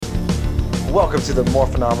Welcome to the More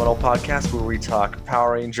Phenomenal podcast where we talk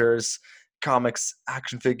Power Rangers, comics,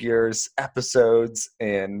 action figures, episodes,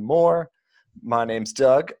 and more. My name's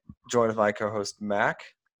Doug, joined with my co-host Mac.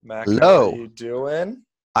 Mac, how are Hello. you doing?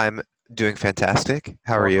 I'm doing fantastic.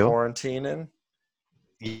 How are More you? quarantining?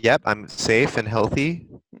 Yep, I'm safe and healthy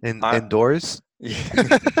I indoors.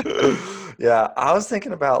 yeah, I was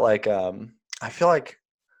thinking about I feel like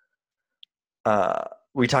uh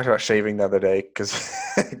we talked about shaving the other day because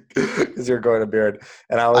you're growing a beard,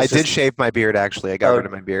 and I I was did just shave my beard actually. I got rid oh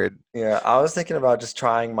of my beard. yeah, I was thinking about just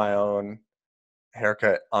trying my own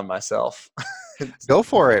haircut on myself. Go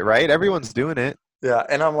for it, right? Everyone's doing it. Yeah,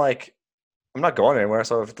 and I'm like, I'm not going anywhere,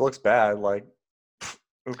 so if it looks bad, like,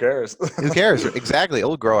 who cares? Who cares? Exactly.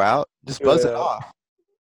 It'll grow out. Just buzz it Yeah, off.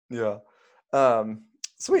 yeah. Um,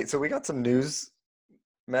 Sweet. So we got some news,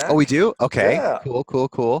 Oh, we Mac. do? Okay. Yeah. Cool, cool,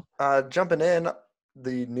 cool. Jumping in,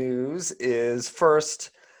 the news is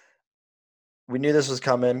first. We knew this was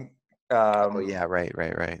coming. Oh Um, yeah, right.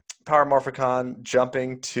 Power Morphicon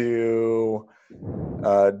jumping to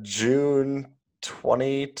June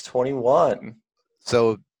 2021.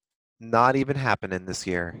 So not even happening this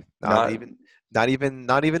year. Not Not, even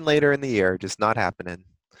not even later in the year. Just not happening.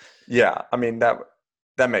 yeah. I mean that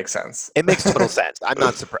makes sense. It makes total sense. I'm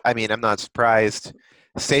not surprised. I mean, I'm not surprised.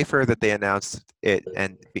 Safer that they announced it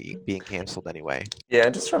and being canceled anyway. Yeah,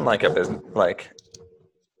 just from like a business, like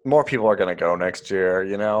more people are gonna go next year.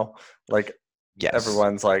 Like Yes.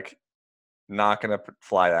 everyone's like not gonna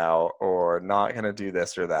fly out or not gonna do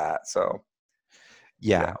this or that. So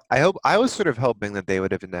Yeah. yeah. I was sort of hoping that they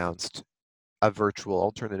would have announced a virtual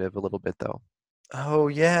alternative a little bit though. Oh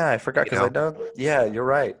yeah, I forgot You because I know, know. Yeah, you're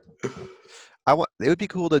right. it would be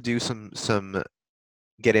cool to do some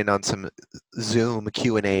get in on some Zoom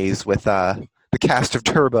Q&As with the cast of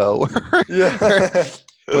Turbo or Yeah,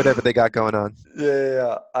 whatever they got going on.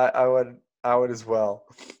 yeah. I would as well.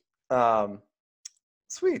 Um,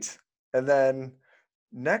 Sweet. And then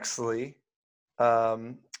nextly,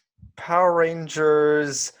 um, Power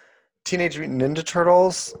Rangers Teenage Mutant Ninja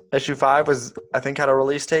Turtles issue 5 was, I think, had a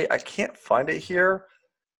release date. I can't find it here,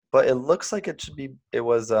 but it looks like it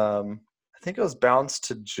was I think it was bounced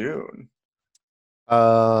to June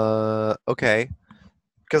Okay.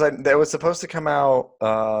 because that was supposed to come out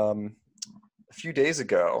a few days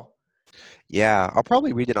ago. Yeah, I'll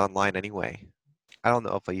probably read it online anyway. I don't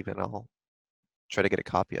know if I'll try to get a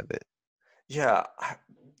copy of it. Yeah.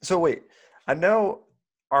 So wait, I know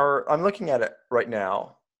I'm looking at it right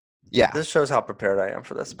now. Yeah. This shows how prepared I am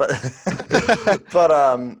for this, but but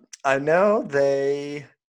I know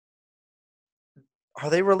are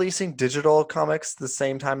they releasing digital comics the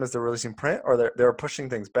same time as they're releasing print, or they're pushing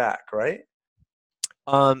things back, right?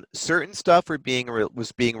 Certain stuff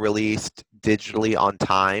was being released digitally on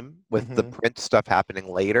time with the Mm-hmm. print stuff happening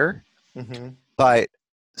later. Mm-hmm. But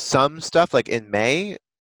some stuff like in May,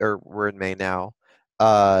 or we're in May now,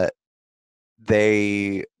 uh,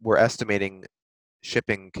 they were estimating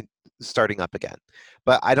starting up again.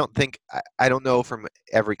 But I don't know from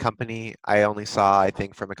every company. I only saw, I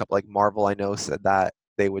think, from a couple like Marvel, I know said that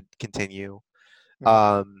they would continue.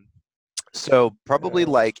 Um, so probably Yeah.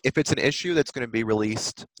 like if it's an issue that's going to be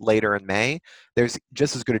released later in May, there's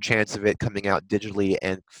just as good a chance of it coming out digitally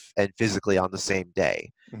and physically on the same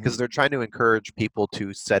day because Mm-hmm. they're trying to encourage people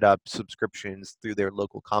to set up subscriptions through their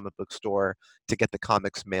local comic book store to get the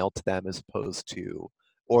comics mailed to them as opposed to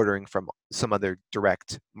ordering from some other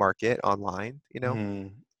direct market online, you know? Hmm.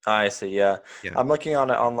 I see. Yeah, Yeah. I'm looking on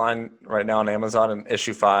it online right now on Amazon, and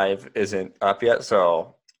issue 5 isn't up yet,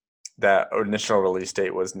 so that initial release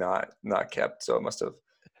date was not kept. So it must have.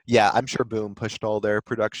 Yeah, I'm sure Boom pushed all their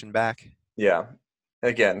production back. Yeah.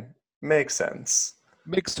 Again, makes sense.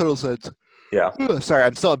 Makes total sense. Yeah. Ugh, sorry,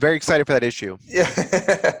 I'm still very excited for that issue. Yeah.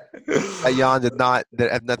 That yawn that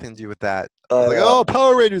had nothing to do with that. I I was like, know. oh,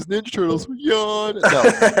 Power Rangers, Ninja Turtles, yawn. No,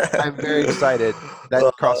 I'm very excited. That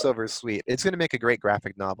Uh, crossover is sweet. It's going to make a great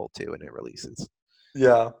graphic novel too when it releases.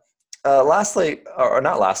 yeah. Lastly, or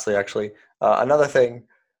not lastly, actually, another thing,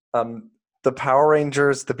 um, the Power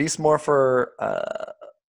Rangers, the Beast Morpher,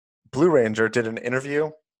 Blue Ranger did an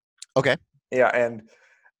interview. Okay. Yeah, and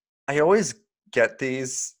I always get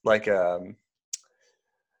these like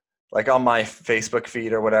on my Facebook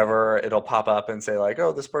feed or whatever, it'll pop up and say like,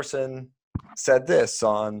 "Oh, this person said this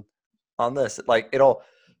on this." Like it'll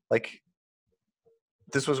like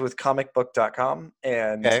this was with comicbook.com,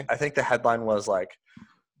 and Okay. I think the headline was like,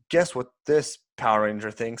 "Guess what this Power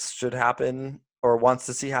Ranger thinks should happen or wants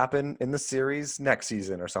to see happen in the series next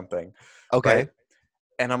season or something." Okay. Right?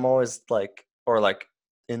 And I'm always like, or like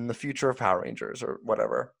in the future of Power Rangers or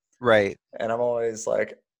whatever. Right. And I'm always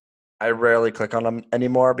like, I rarely click on them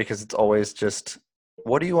anymore because it's always just,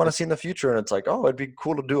 what do you want to see in the future? And it's like, oh, it'd be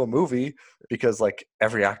cool to do a movie because like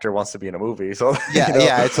every actor wants to be in a movie. So you Yeah, know,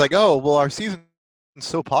 yeah. It's like, oh, well, our season's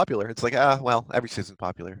so popular. It's like, well, every season's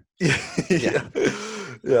popular. Yeah. yeah,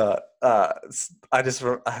 yeah.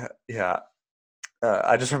 Yeah.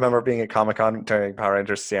 I just remember being at Comic Con during Power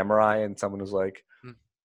Rangers Samurai, and someone was Mm.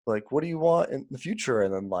 like, what do you want in the future?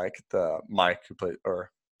 And then like the Mike who played,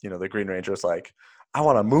 or the Green Ranger was like, I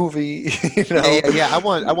want a movie, you Yeah, know? yeah, yeah. I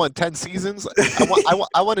want 10 seasons. I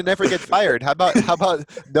want to never get fired. How about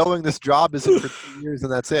knowing this job isn't for 2 years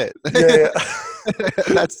and that's it? Yeah,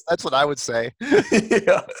 That's what I would say.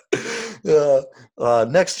 yeah, yeah.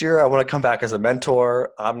 Next year, I want to come back as a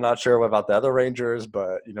mentor. I'm not sure about the other Rangers,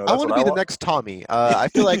 but I that's want what to I be the want. next Tommy. I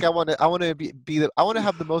feel like I want to I want to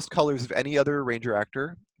have the most colors of any other Ranger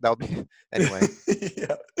actor. That would be anyway.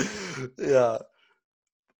 Yeah, yeah.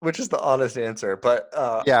 Which is the honest answer, but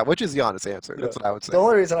Yeah, which is the honest answer. yeah. That's what I would say. The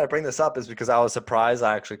only reason I bring this up is because I was surprised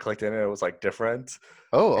I actually clicked in and it was like different.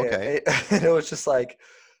 Oh, And okay. and it was just like,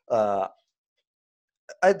 uh,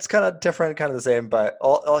 it's kind of different, kind of the same, but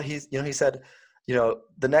all he said,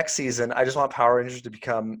 the next season, I just want Power Rangers to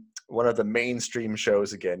become one of the mainstream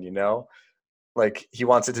shows again, like he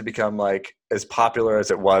wants it to become like as popular as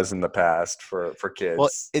it was in the past for Well,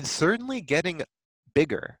 kids. it's certainly getting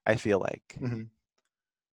bigger, I feel like. Hmm.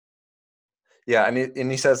 Yeah,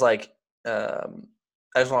 and he says like, I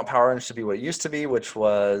just want Power Rangers to be what it used to be, which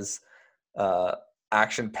was uh,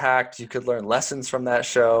 action packed. You could learn lessons from that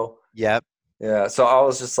show. Yep, Yeah, so I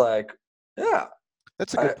was just like, yeah,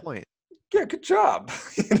 that's a I, good point. yeah, good job.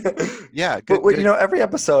 Yeah, good, But good. every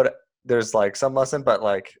episode there's like some lesson, but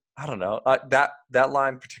like I don't know, that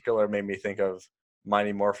line in particular made me think of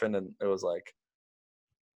Mighty Morphin, and it was like,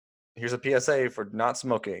 here's a PSA for not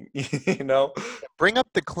smoking, you know? Bring up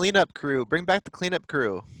the cleanup crew. Bring back the cleanup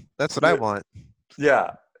crew. That's what I Yeah, want.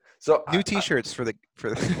 yeah. So New T-shirts for the.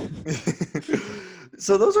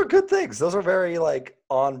 so those are good things. Those are very like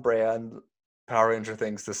on brand Power Ranger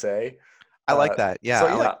things to say. I like Uh, that. Yeah, so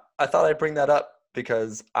I like. yeah, I thought I'd bring that up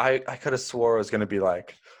because I could have swore it was going to be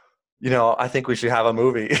like, I think we should have a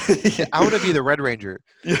movie. Yeah, I want to be the Red Ranger.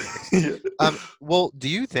 Yeah. Well, do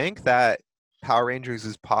you think that Power Rangers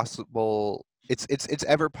is possible? It's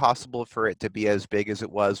ever possible for it to be as big as it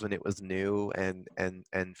was when it was new and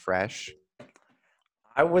fresh?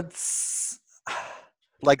 I would.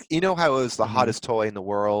 Like, you know how it was the Mhm, hottest toy in the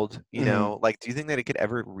world, mhm. Like, do you think that it could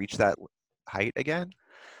ever reach that height again?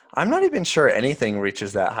 I'm not even sure anything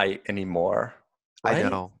reaches that height anymore, I right?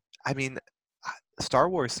 know. I mean, Star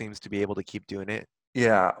Wars seems to be able to keep doing it.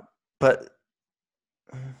 Yeah, but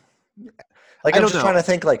like I I'm don't just know. trying to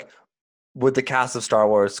think like, would the cast of Star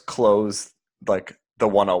Wars close like the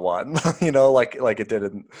 101, like it did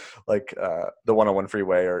in like the 101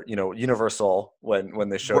 freeway, or Universal when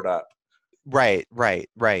they R- showed up. Right, right,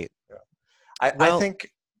 right. I Well,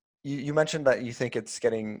 think you mentioned that you think it's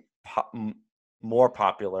getting more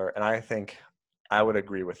popular, and I think I would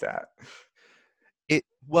agree with that.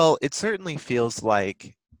 it certainly feels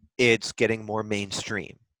like it's getting more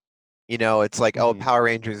mainstream. It's like, oh, Hmm. Power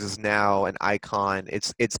Rangers is now an icon.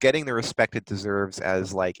 It's getting the respect it deserves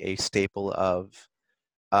as like a staple of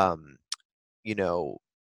um, you know,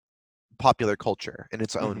 popular culture in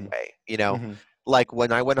its own Hmm. way. Hmm. Like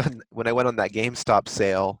when I went on that GameStop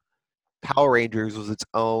sale, Power Rangers was its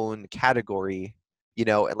own category,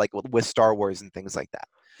 and like with Star Wars and things like that.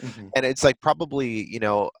 Hmm. And it's like probably,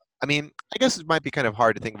 I mean, I guess it might be kind of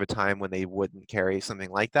hard to think of a time when they wouldn't carry something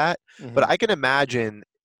like that, but Hmm. I can imagine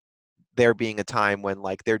there being a time when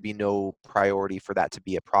like there'd be no priority for that to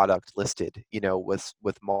be a product listed,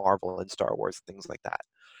 with Marvel and Star Wars and things like that.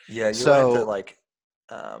 Yeah, you're right that So like,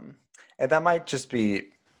 um, and that might just be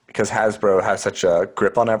because Hasbro has such a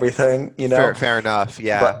grip on everything, fair enough.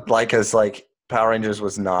 Yeah. But like, as like Power Rangers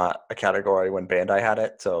was not a category when Bandai had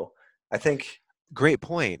it, so I think. Great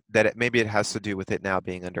point that maybe it has to do with it now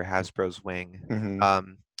being under Hasbro's wing. Hmm.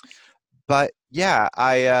 Um, but yeah,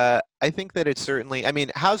 I think that it's certainly. I mean,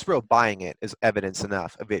 Hasbro buying it is evidence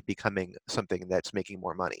enough of it becoming something that's making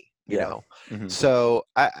more money. Yeah. Hmm. So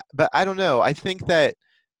but I don't know. I think that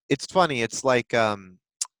it's funny. It's like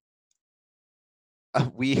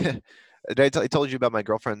we. I told you about my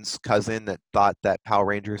girlfriend's cousin that thought that Power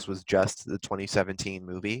Rangers was just the 2017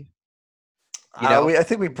 movie. You know, I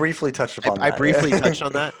think we briefly touched upon I that. briefly touched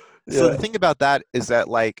on that. So the Yeah. thing about that is that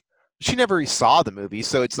like she never saw the movie,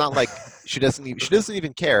 so it's not like she doesn't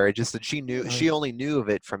even care. It's just that Yeah. she only knew of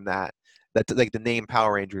it from that like the name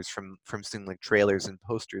Power Rangers from seeing like trailers and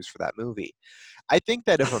posters for that movie. I think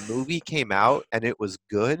that if a movie came out and it was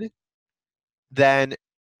good, then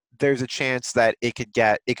there's a chance that it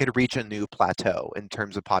could reach a new plateau in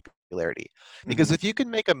terms of popularity. Because Hmm. if you can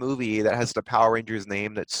make a movie that has the Power Rangers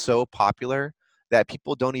name that's so popular that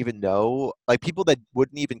people don't even know, like people that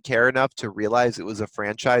wouldn't even care enough to realize it was a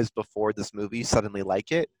franchise before this movie suddenly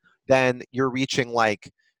like it, then you're reaching like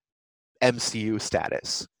MCU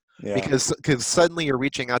status. Yeah. Because suddenly you're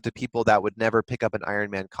reaching out to people that would never pick up an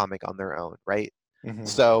Iron Man comic on their own, right? Hmm.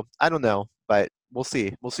 So I don't know, but we'll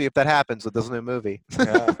see. We'll see if that happens with this new movie.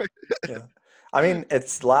 Yeah. Yeah. I mean,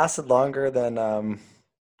 it's lasted longer than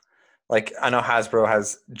like I know Hasbro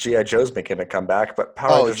has GI Joe's making a comeback, but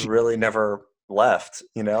Power Oh, Rangers really never left.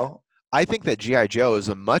 You know? I think that GI Joe is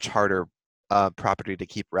a much harder property to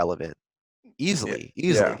keep relevant. Yeah. Easily,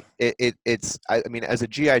 Yeah. easily. It's. I mean, as a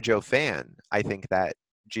GI Joe fan, I think that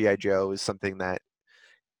GI Joe is something that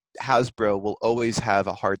Hasbro will always have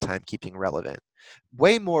a hard time keeping relevant.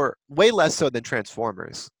 Way less so than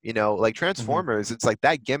Transformers. You know, like Hmm. Transformers, it's like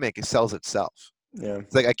that gimmick sells itself. Yeah.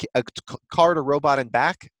 It's like a car to robot and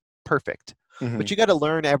back, perfect. But Hmm. you got to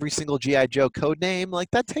learn every single GI Joe code name. Like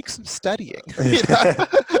that takes some studying. You Yeah.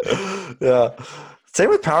 know? Yeah. Same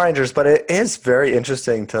with Power Rangers, but it is very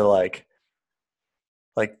interesting to like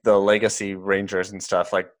the legacy Rangers and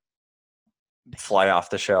stuff like fly off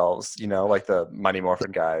the shelves, you know, like the Mighty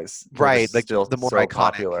Morphin guys. They're Right, just like still the more so iconic.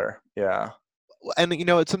 popular. Yeah. And you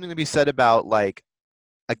know, it's something to be said about like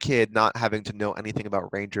a kid not having to know anything about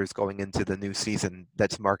Rangers going into the new season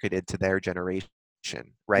that's marketed to their generation,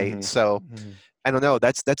 right? Hmm. So Hmm. I don't know.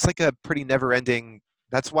 That's like a pretty never-ending.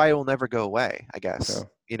 That's why it will never go away, I Yeah. guess.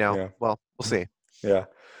 You know. Yeah. Well, we'll Mhm. see. Yeah.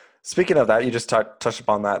 Speaking of that, you just touched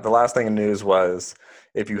upon that. The last thing in news was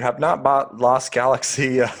if you have not bought Lost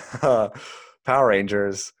Galaxy Power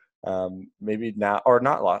Rangers, maybe now or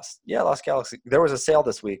not Lost. Yeah, Lost Galaxy. There was a sale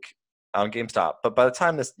this week on GameStop, but by the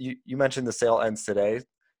time you mentioned the sale ends today,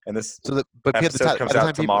 and this But episode by comes the out time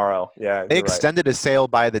people tomorrow. Yeah, they you're right. extended a sale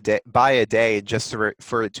by a day just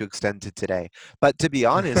for it to extend to today. But to be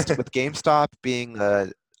honest, with GameStop being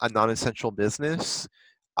a non-essential business,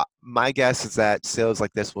 my guess is that sales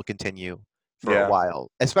like this will continue for a Yeah, while,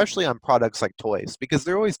 especially on products like toys, because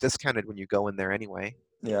they're always discounted when you go in there anyway.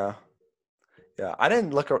 yeah, yeah. I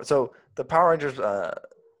didn't look. So the Power Rangers.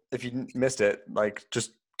 If you missed it, like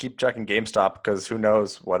just keep checking GameStop because who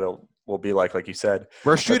knows what it will be like. Like you said,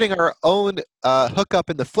 We're but shooting our own hookup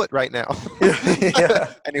in the foot right now.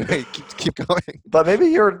 yeah. Anyway, keep going. But maybe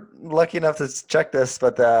you're lucky enough to check this,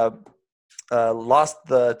 but lost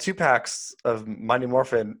the 2 packs of Mighty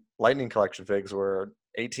Morphin Lightning Collection figs were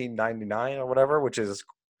 18.99 or whatever, which is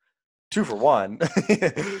 2 for 1.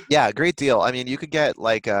 Yeah, great deal. I mean, you could get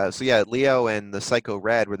like so yeah, Leo and the Psycho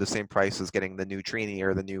Red were the same price as getting the new Trini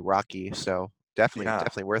or the new Rocky. So Yeah,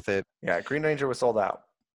 definitely worth it. yeah. Green Ranger was sold out,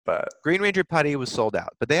 but Green Ranger Putty was sold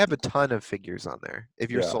out, but they have a ton of figures on there. yeah,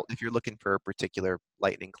 If you're looking for a particular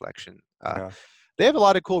Lightning collection, yeah, they have a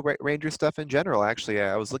lot of cool Ranger stuff in general. Actually,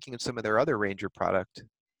 I was looking at some of their other Ranger product.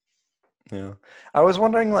 yeah. I was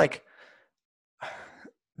wondering, like,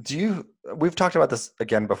 do you? We've talked about this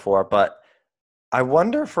again before, but I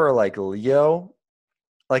wonder for like Leo,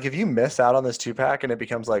 like if you miss out on this 2 pack and it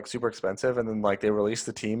becomes like super expensive, and then like they release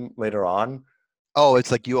the team later on. Oh,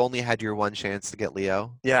 it's like you only had your one chance to get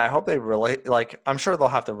Leo. Yeah, I hope they relate. Like, I'm sure they'll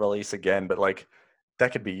have to release again, but like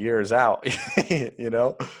that could be years out, you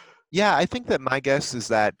know? Yeah, I think that my guess is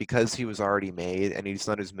that because he was already made and he's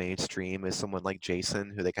not as mainstream as someone like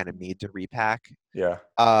Jason, who they kind of need to repack, Yeah.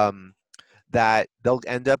 um, that they'll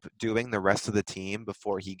end up doing the rest of the team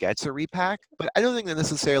before he gets a repack. But I don't think that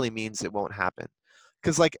necessarily means it won't happen.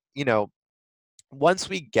 Because, like, you know, once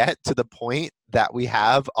we get to the point that we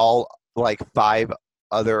have all like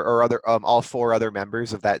all four other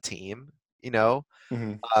members of that team, you know,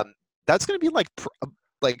 Hmm. um, that's going to be like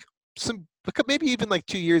some maybe even like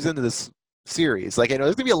 2 years into this series. Like, you know,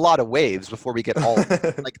 there's going to be a lot of waves before we get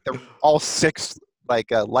all six like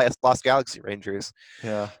Lost Galaxy Rangers.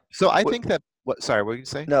 Yeah. So I What? think that what sorry, what did you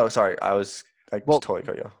say? No, sorry. I Well, totally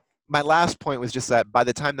cut you off. my last point was just that by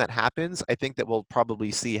the time that happens, I think that we'll probably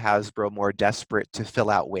see Hasbro more desperate to fill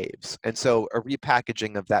out waves. And so a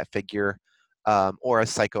repackaging of that figure or a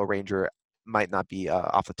Psycho Ranger might not be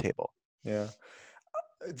off the table. Yeah.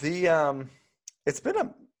 The it's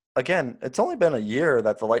been it's only been a year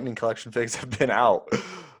that the Lightning Collection figs have been out.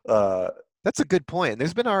 Uh That's a good point.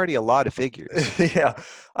 There's been already a lot of figures. yeah.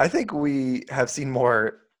 I think we have seen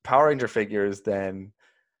more Power Ranger figures than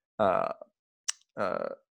uh uh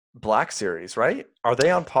Black Series, right? Are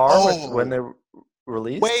they on par with when Oh, they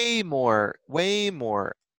released? way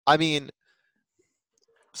more. I mean,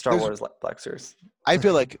 Star there's Wars Black Series. I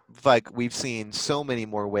feel like we've seen so many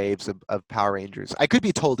more waves of Power Rangers. I could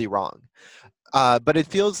be totally wrong. But it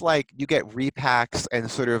feels like you get repacks and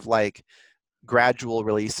sort of like gradual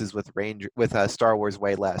releases with Star Wars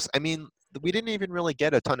way less. I mean, we didn't even really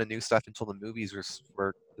get a ton of new stuff until the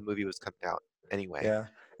movie was coming out anyway. Yeah.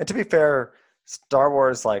 And to be fair, Star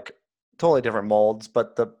Wars like totally different molds,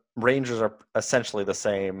 but the Rangers are essentially the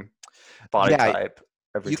same body Yeah, type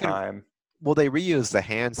every you can time. well they reuse the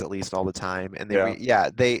hands at least all the time, and Yeah.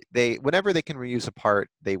 they whenever they can reuse a part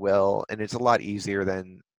they will, and it's a lot easier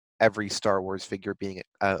than every Star Wars figure being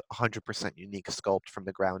a 100% unique sculpt from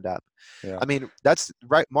the ground up. Yeah. I mean, that's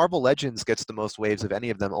right. Marvel Legends gets the most waves of any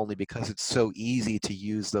of them only because it's so easy to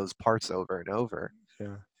use those parts over and over.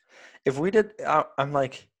 Yeah. If we did, I'm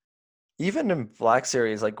like, even in Black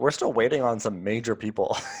Series, like we're still waiting on some major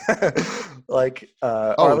people, like,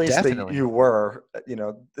 or at Oh, least definitely. you were,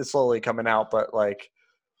 it's slowly coming out, but like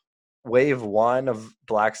Wave One of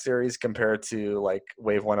Black Series compared to like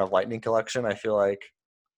Wave One of Lightning Collection, I feel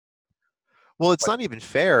Well, it's like, not even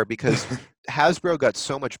fair because Hasbro got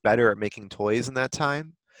so much better at making toys in that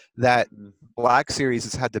time that Black Series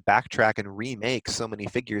has had to backtrack and remake so many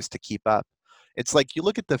figures to keep up. It's like you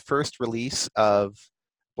look at the first release of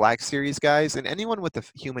Black Series guys, and anyone with a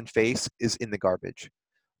human face is in the garbage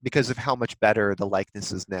because of how much better the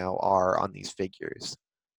likenesses now are on these figures.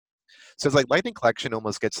 So it's like Lightning Collection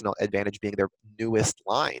almost gets an advantage being their newest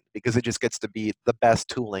line because it just gets to be the best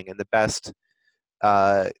tooling and the best,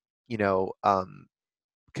 uh, you know,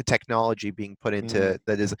 technology being put mm, into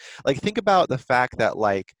that is like think about the fact that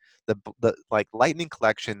like the like Lightning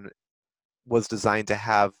Collection was designed to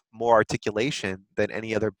have more articulation than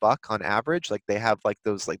any other buck on average. Like they have like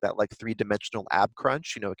those like that like three-dimensional ab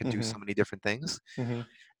crunch. You know, it can do hmm so many different things. hmm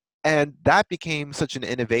And that became such an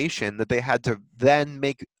innovation that they had to then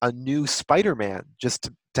make a new Spider-Man just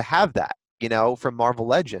to have that, from Marvel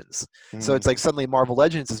Legends. So mm, it's like suddenly Marvel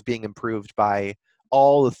Legends is being improved by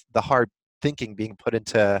all of the hard thinking being put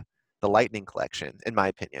into the Lightning Collection, in my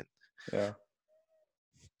opinion. yeah,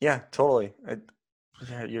 yeah, totally.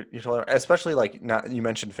 Yeah, you're totally right. Especially like not you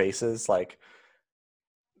mentioned faces, like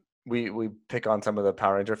we pick on some of the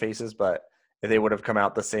Power Ranger faces, but if they would have come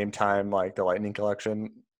out the same time like the Lightning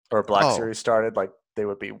Collection or Black Oh, Series started, like they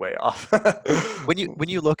would be way off. when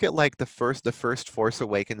you look at like the first Force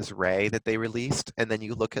Awakens Ray that they released, and then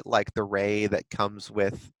you look at like the Ray that comes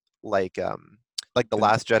with like um like the The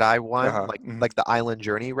Last Jedi one, uh-huh. like the Island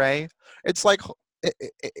Journey Ray, it's like it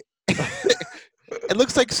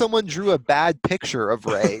looks like someone drew a bad picture of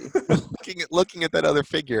Ray looking at that other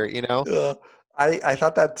figure, you know? Yeah. I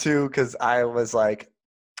thought that too because I was like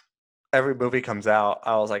every movie comes out,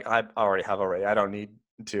 I was like I already have a Ray, I don't need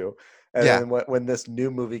to. And Yeah. then when this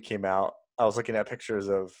new movie came out, I was looking at pictures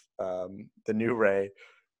of the new Ray,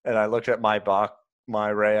 and I looked at my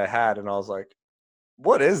Ray I had, and I was like,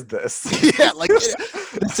 what is this? Yeah,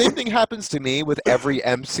 the same thing happens to me with every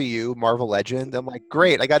MCU Marvel Legend. I'm like,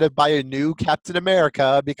 great, I got to buy a new Captain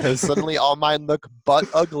America because suddenly all mine look butt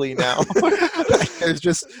ugly now.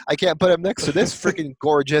 I can't put him next to this freaking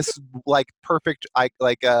gorgeous, like perfect,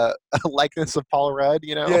 likeness of Paul Rudd.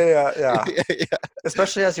 Yeah, yeah, yeah. Yeah.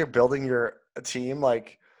 Especially as you're building your team,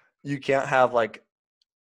 like you can't have like,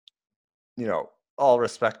 all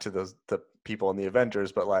respect to the people in the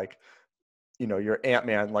Avengers, but like, your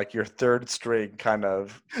Ant-Man, like your third string kind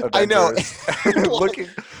of I know. Avengers looking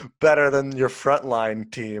better than your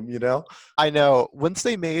frontline team, you know? I know. Once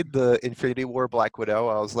they made the Infinity War Black Widow,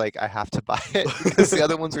 I was like, I have to buy it because the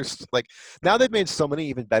other ones are like now they've made so many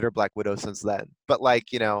even better Black Widows since then. But like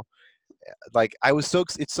I was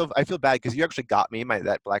it's so I feel bad because you actually got me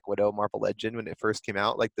that Black Widow Marvel Legend when it first came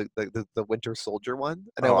out, like the Winter Soldier one,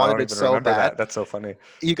 and I Oh, I wanted don't it even so remember bad. that. That's so funny.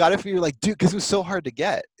 You got it for you like dude because it was so hard to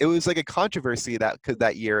get. It was like a controversy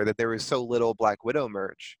that year that there was so little Black Widow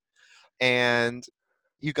merch, and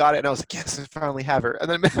you got it, and I was like, yes, I finally have her. And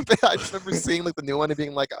then I just remember seeing like the new one and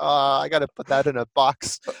being like, oh, I gotta put that in a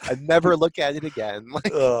box and never look at it again.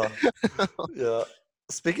 Like, Uh, yeah.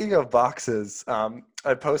 Speaking of boxes,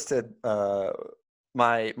 I posted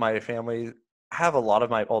my family have a lot of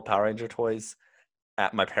my old Power Ranger toys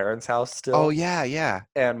at my parents' house oh still. yeah, yeah,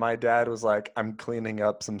 And my dad was like, I'm cleaning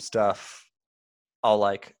up some stuff. I'll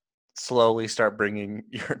like slowly start bringing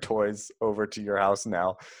your toys over to your house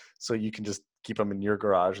now so you can just keep them in your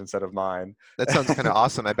garage instead of mine. that sounds kind of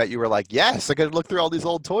awesome. I bet you were like, yes, I could look through all these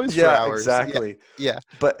old toys for Yeah, hours. Yeah, exactly. yeah,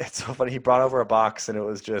 But it's so funny. He brought over a box and it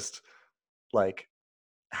was just like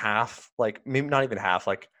half, like maybe not even half,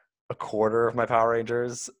 like a quarter of my Power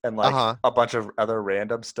Rangers and uh like huh, a bunch of other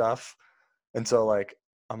random stuff. And so like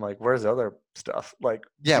I'm like, where's the other stuff? Like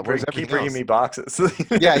yeah. Where's keep everything bringing else? me boxes.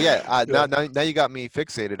 Yeah, yeah. Yeah. Now you got me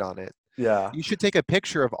fixated on it. Yeah. You should take a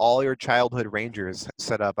picture of all your childhood Rangers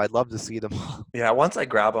set up. I'd love to see them all. Yeah. Once I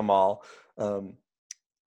grab them all, um,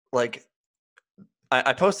 like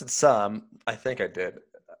I posted some. I think I did.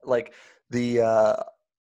 Like the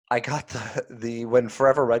I got the when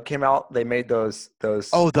Forever Red came out, they made those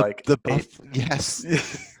Oh, like the eight. buff.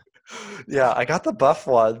 Yes. Yeah, I got the buff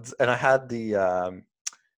ones, and I had the I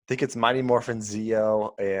think it's Mighty Morphin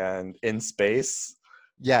Zeo and In Space.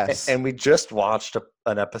 Yes. And we just watched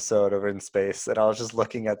an episode of In Space, and I was just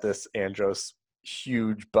looking at this Andros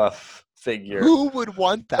huge buff figure. Who would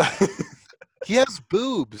want that? He has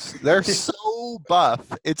boobs. They're so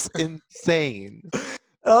buff. It's insane.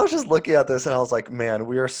 And I was just looking at this, and I was like, "Man,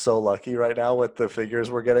 we are so lucky right now with the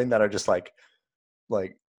figures we're getting that are just like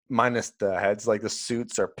minus the heads. Like the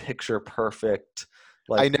suits are picture perfect,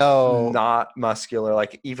 I like know. not muscular.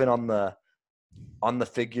 Like even on the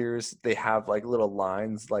figures, they have like little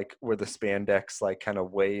lines like where the spandex like kind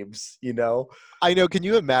of waves, you know? I know. Can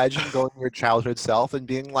you imagine going to your childhood self and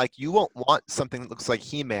being like, you won't want something that looks like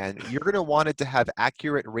He-Man. You're gonna want it to have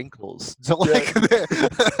accurate wrinkles to Yeah,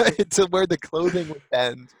 like to where the clothing would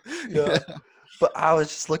bend. yeah. But I was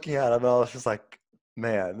just looking at him, and I was just like,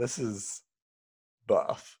 "Man, this is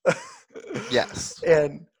buff." Yes.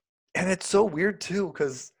 and and it's so weird too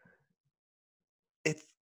because it's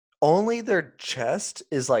only their chest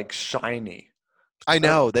is like shiny. I Uh,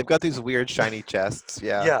 know. They've got these weird shiny chests.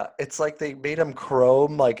 Yeah. yeah, it's like they made them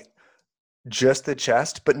chrome like just the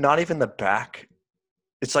chest, but not even the back.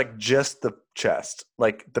 It's like just the chest.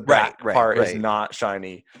 Like the Right, back right, part is right. not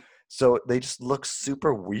shiny. So they just look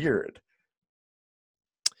super weird.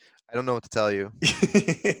 I don't know what to tell you.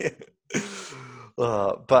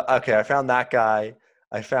 But okay, I found that guy.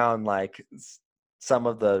 I found like some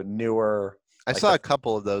of the newer, I like saw the a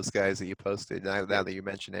couple of those guys that you posted now that you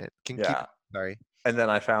mention it. Can keep yeah, sorry. and then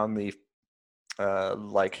I found the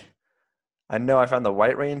like I know I found the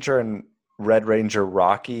White Ranger and Red Ranger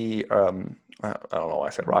Rocky. I don't know why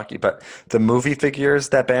I said Rocky, but the movie figures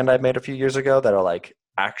that Bandai made a few years ago that are like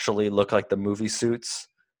actually look like the movie suits,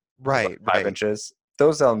 like Right, 5 right. inches.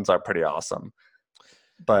 Those ones are pretty awesome.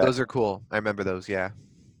 But Those are cool. I remember those, yeah.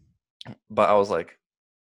 I was like,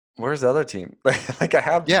 where's the other team? Like I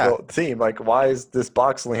have Yeah. the team. Like why is this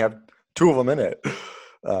box only have two of them in it?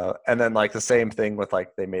 And then like the same thing with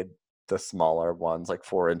like they made the smaller ones, like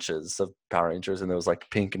 4 inches of Power Rangers, and it was like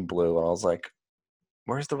pink and blue, and I was like,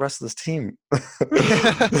 where's the rest of this team?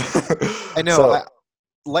 I know. So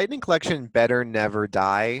Lightning Collection better never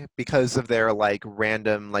die because of their like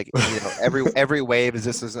random every wave is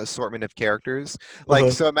just an assortment of characters. Like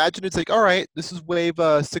uh, so imagine it's like all right, this is wave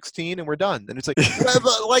 16 and we're done. And it's like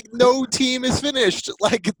like no team is finished.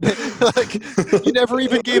 Like like you never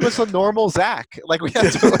even gave us a normal Zach. Like we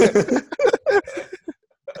have to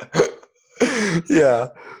yeah.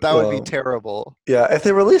 that would be Um, terrible. yeah, if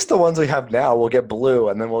they release the ones we have now, we'll get blue,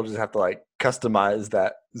 and then we'll just have to like customize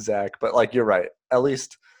that Zach. But like you're right, at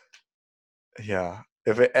least yeah.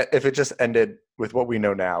 If it just ended with what we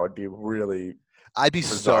know now, it'd be really I'd be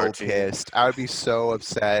bizarre so team. pissed. I would be so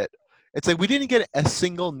upset. It's like we didn't get a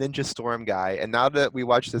single Ninja Storm guy, and now that we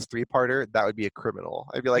watch this three-parter, that would be a criminal.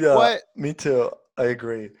 I'd be like, Yeah, "What? me too. I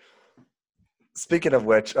agree. Speaking of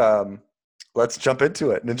which, let's jump into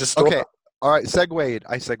it. Ninja Storm. Okay, all right, segued.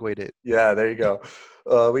 I segued it. Yeah, there you go.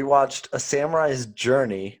 We watched A Samurai's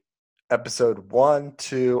Journey, episode 1,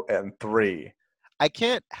 2, and 3. I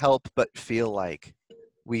can't help but feel like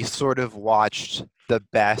we sort of watched the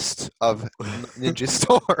best of Ninja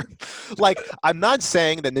Storm. Like, I'm not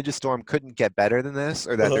saying that Ninja Storm couldn't get better than this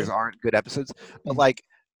or that Uh-huh. there's aren't good episodes, but like,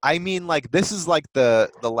 I mean, like this is like the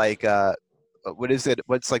like what is it?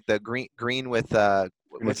 What's like the green with Green with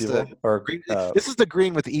what's the Evil? Or green? This is the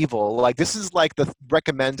green with evil. Like this is like the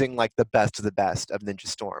recommending like the best of the best of Ninja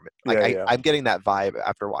Storm. Like yeah, yeah. I'm getting that vibe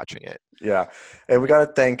after watching it. Yeah. And we got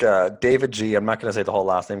to thank David G. I'm not going to say the whole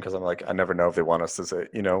last name because I'm like, I never know if they want us to say,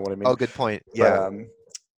 you know what I mean? Oh, good point. But Yeah.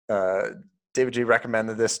 uh, David G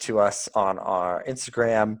recommended this to us on our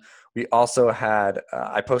Instagram. We also had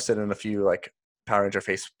I posted in a few like Power Ranger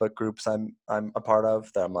Facebook groups I'm a part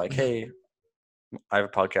of that I'm like, Mhm. hey, I have a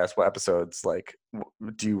podcast. What episodes like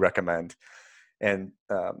do you recommend? And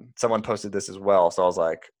someone posted this as well, so I was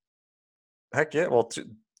like, heck yeah! Well,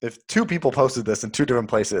 if two people posted this in two different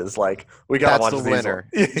places, like we gotta That's watch the these winner.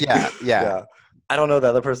 ones. Yeah, yeah. Yeah, I don't know the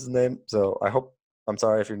other person's name, so I hope I'm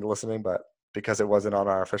sorry if you're listening, but because it wasn't on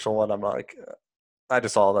our official one, I'm like, I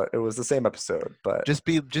just saw that it was the same episode, but Just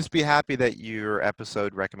be happy that your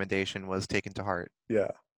episode recommendation was taken to heart. yeah,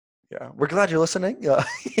 yeah, we're glad you're listening. Yeah,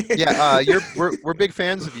 Yeah, we're big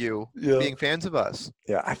fans of you yeah, being fans of us.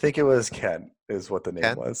 yeah. I think it was Ken is what the name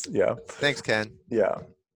Ken, was. Yeah, thanks, Ken. yeah.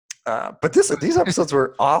 But these episodes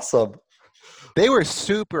were awesome. They were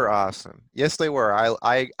super awesome. Yes, they were.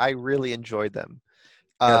 I really enjoyed them.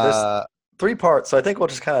 Yeah, there's Uh, 3 parts, so I think we'll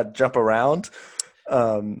just kind of jump around.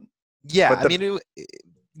 Um, yeah, but I mean,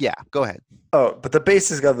 yeah, go ahead. but the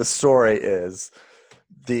basis of the story is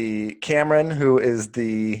the Cameron, who is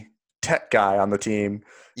the tech guy on the team,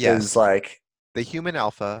 is Yes, like, the human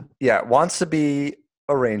alpha. yeah, wants to be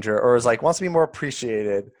a ranger, or is like wants to be more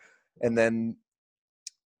appreciated, and then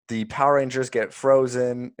the Power Rangers get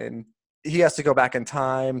frozen, and he has to go back in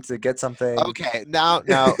time to get something. Okay,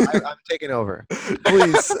 I'm taking over.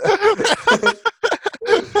 Please.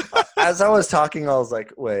 As I was talking, I was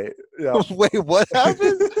like, wait, yeah. Wait, what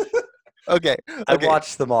happened? Okay, I okay.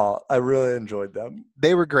 watched them all. I really enjoyed them.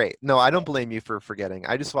 They were great. No, I don't blame you for forgetting.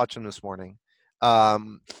 I just watched them this morning.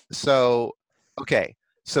 Um, so, okay.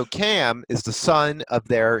 So Cam is the son of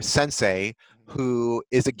their sensei, who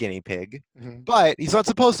is a guinea pig, Mm-hmm. but he's not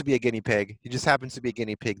supposed to be a guinea pig. He just happens to be a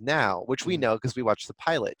guinea pig now, which we Mm-hmm. know because we watched the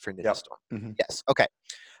pilot for Ninja Yep. Storm. Mm-hmm. Yes. Okay.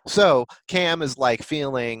 So Cam is like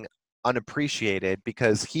feeling unappreciated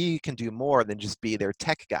because he can do more than just be their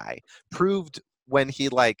tech guy. Proved when he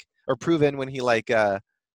like, or proven when he like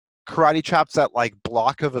karate chops that like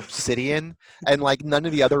block of obsidian, and like none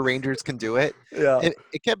of the other rangers can do it. Yeah.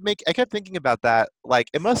 I kept thinking about that. Like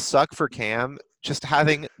it must suck for Cam just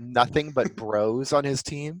having nothing but bros on his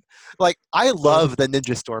team. Like I love the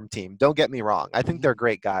Ninja Storm team. Don't get me wrong. I think they're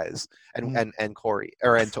great guys, Mm-hmm. and Corey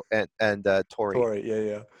or and Tori. Tori, yeah,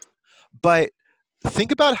 yeah. But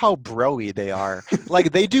think about how broy they are.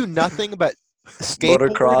 Like they do nothing but skateboard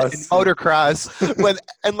and Motocross. motocross when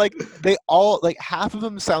and like they all like half of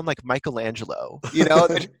them sound like Michelangelo, you know?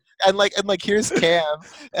 And like here's Cam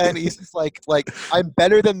and he's just like I'm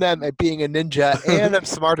better than them at being a ninja and I'm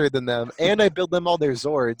smarter than them and I build them all their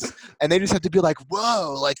Zords and they just have to be like,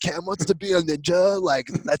 whoa, like Cam wants to be a ninja, like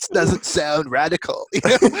that doesn't sound radical, you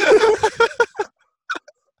know?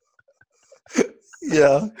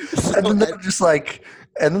 Yeah. And So then they're just like,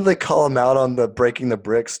 and then they call him out on the breaking the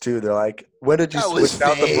bricks too. They're like, when did you that was switch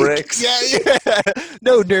out the fake. bricks? Yeah, yeah.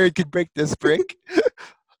 No nerd could break this brick.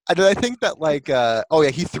 And I think that like oh yeah,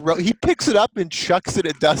 he picks it up and chucks it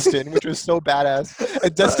at Dustin, which was so badass.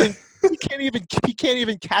 And Dustin he can't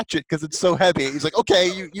even catch it because it's so heavy. He's like,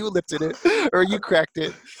 okay, you lifted it or you cracked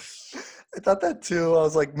it. I thought that too. I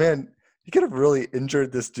was like, man, he could have really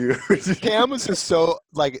injured this dude. Cam was just so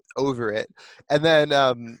like over it. And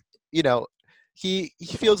then you know, he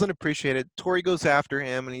feels unappreciated. Tori goes after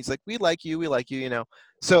him and he's like, we like you, you know.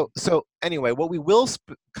 So anyway, what we will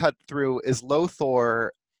cut through is Lothor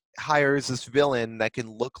hires this villain that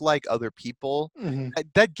can look like other people. Mhm.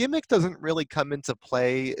 That gimmick doesn't really come into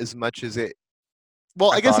play as much as it.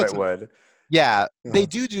 Well, I I guess thought it it's would. yeah. They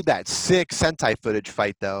Uh-huh. do that sick Sentai footage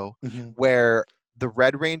fight though, Mhm. where the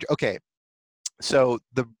Red Ranger. Okay, so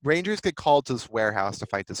the Rangers get called to this warehouse to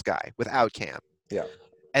fight this guy without Cam, Yeah.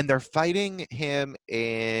 and they're fighting him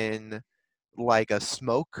in like a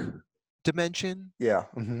smoke dimension. Yeah.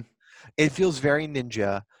 Mhm. It feels very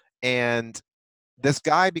ninja, and this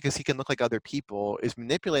guy, because he can look like other people, is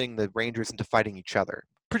manipulating the Rangers into fighting each other,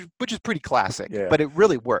 which is pretty classic, Yeah. but it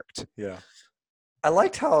really worked. Yeah. I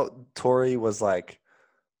liked how Tori was like,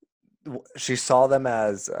 she saw them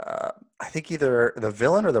as I think either the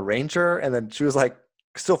villain or the ranger, and then she was like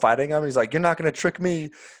still fighting him. He's like, "You're not gonna trick me."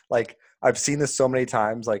 Like I've seen this so many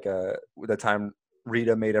times. Like the time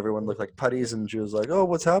Rita made everyone look like putties, and she was like, "Oh,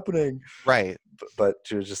 what's happening?" Right. But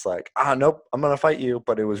she was just like, "Ah, nope, I'm gonna fight you."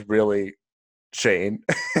 But it was really Shane,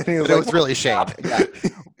 and he was But it like, was "Holy really Shane. crap!" Yeah.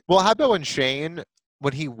 Well, how about when Shane,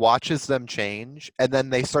 when he watches them change and then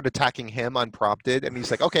they start attacking him unprompted, and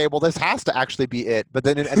he's like, okay, well, this has to actually be it. But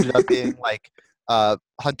then it ended up being like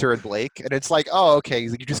Hunter and Blake. And it's like, oh, okay,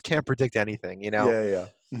 you just can't predict anything, you know? Yeah,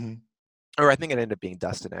 yeah. Hmm. Or I think it ended up being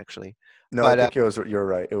Dustin, actually. No, I But, think it was. You're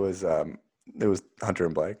right. It was Hunter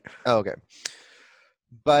and Blake. oh, okay.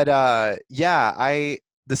 But yeah,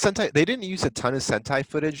 the Sentai, they didn't use a ton of Sentai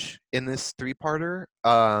footage in this three-parter.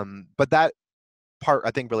 But that part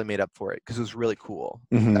I think really made up for it because it was really cool.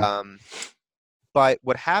 Hmm. Um, but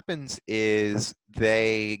what happens is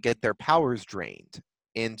they get their powers drained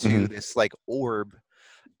into Hmm. this like orb,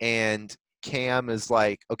 and Cam is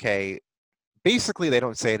like, okay, basically they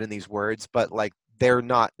don't say it in these words, but like their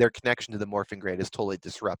connection to the morphing grid is totally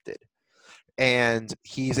disrupted. And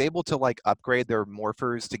he's able to like upgrade their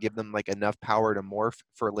morphers to give them like enough power to morph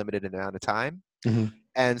for a limited amount of time. Hmm.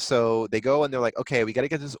 And so they go and they're like, okay, we got to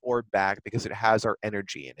get this orb back because it has our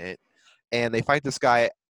energy in it. And they fight this guy,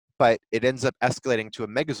 but it ends up escalating to a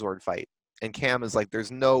Megazord fight. and Cam is like,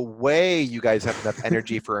 "There's no way you guys have enough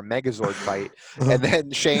energy for a Megazord fight." And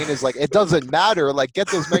then Shane is like, "It doesn't matter. Like, get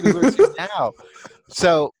those Megazords here now."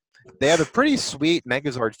 So they have a pretty sweet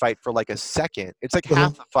Megazord fight for like a second. It's like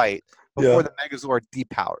half the fight before Yeah, the Megazord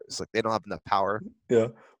depowers. Like they don't have enough power. yeah.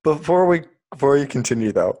 Before you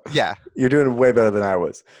continue though, Yeah. you're doing way better than I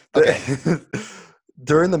was. Okay.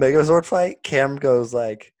 During the Megazord fight, Cam goes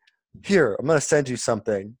like, "Here, I'm gonna send you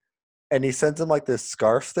something," and he sends him like this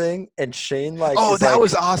scarf thing, and Shane like Oh, is that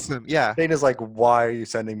was like, awesome. Yeah. Shane is like, "Why are you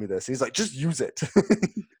sending me this?" He's like, "Just use it."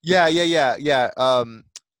 Yeah.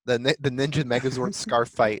 The Ninja Megazord scarf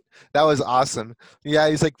fight. That was awesome. Yeah,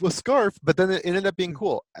 he's like, well, scarf, but then it ended up being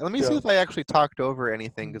cool. Let me see Yeah. if I actually talked over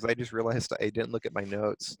anything because I just realized I didn't look at my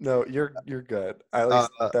notes. No, you're good. At Uh,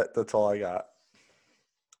 least that's all I got.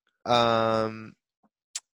 um.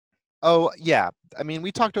 Oh yeah. I mean,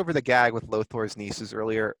 we talked over the gag with Lothor's nieces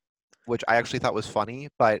earlier, which I actually thought was funny,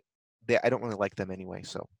 but I don't really like them anyway,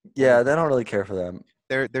 so we'll Yeah, move they on. don't really care for them.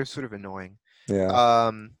 They're sort of annoying. Yeah.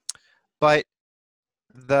 Um, but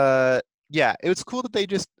yeah, it was cool that they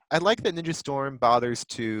just. I like that Ninja Storm bothers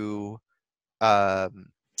to um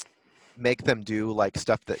make them do like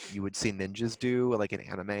stuff that you would see ninjas do, like in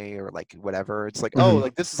anime or like whatever. It's like, oh, Hmm.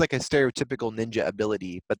 like this is like a stereotypical ninja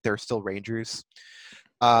ability, but they're still rangers.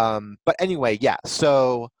 But anyway, yeah.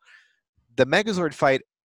 So the Megazord fight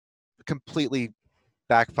completely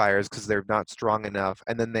backfires because they're not strong enough,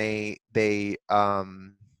 and then they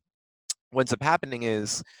what ends up happening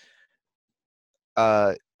is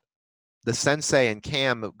uh the sensei and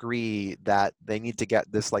Cam agree that they need to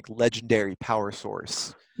get this like legendary power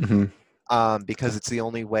source Hmm. because it's the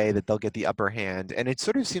only way that they'll get the upper hand. And it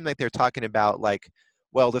sort of seemed like they're talking about like,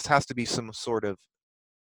 well, this has to be some sort of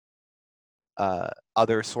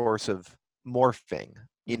other source of morphing,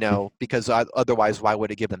 because otherwise, why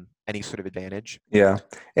would it give them any sort of advantage? Yeah.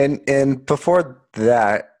 And before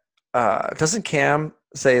that, doesn't Cam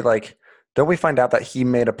say like, don't we find out that he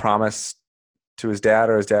made a promise to his dad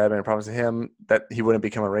or his dad made a promise to him that he wouldn't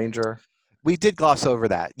become a ranger? We did gloss over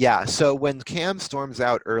that. Yeah. So when Cam storms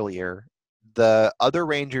out earlier, the other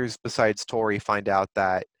Rangers besides Tori find out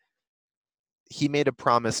that he made a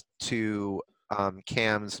promise to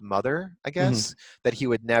Cam's mother, I Hmm. guess, that he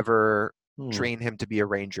would never Hmm. train him to be a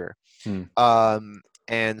ranger. Hmm.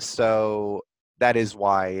 And so that is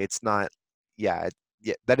why it's not, yeah,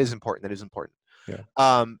 yeah, that is important. That is important.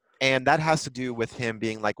 Yeah. And that has to do with him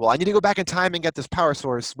being like, well, I need to go back in time and get this power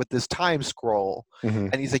source with this time scroll. Hmm.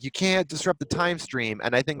 And he's like, you can't disrupt the time stream.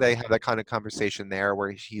 And I think they have that kind of conversation there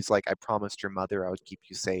where he's like, I promised your mother I would keep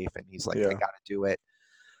you safe. And he's like, I Yeah. got to do it.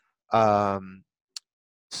 Um,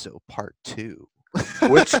 so part two.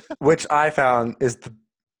 Which I found is the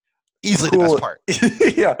Easily the best cool. part.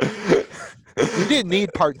 Yeah. We didn't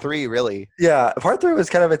need part three, really. Yeah. Part three was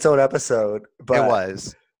kind of its own episode, It but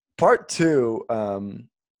was. part two,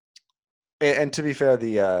 and to be fair,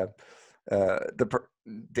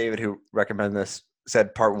 David who recommended this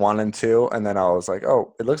said part one and two, and then I was like,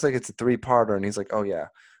 oh, it looks like it's a three-parter, and he's like, oh yeah,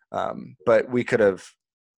 but we could have.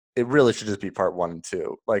 It really should just be part one and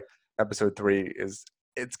two. Like episode three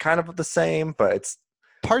it's kind of the same, but it's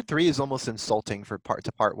Part three is almost insulting for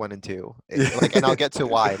part one and two. Like, and I'll yeah, get to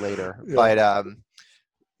why later. yeah. But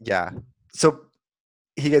yeah. So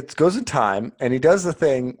goes in time, and he does the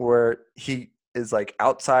thing where he is like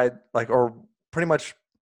outside, like or pretty much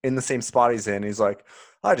in the same spot he's in. He's like,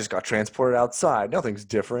 I just got transported outside. Nothing's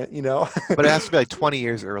different, you know. But it has to be like 20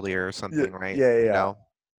 years earlier or Yeah, something, right? yeah, You yeah. know?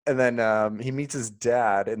 And then he meets his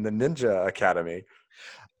dad in the Ninja Academy.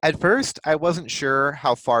 At first, I wasn't sure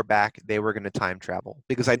how far back they were going to time travel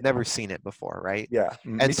because I'd never seen it before, right? Yeah,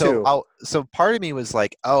 me And so, too. so part of me was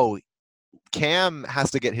like, oh, Cam has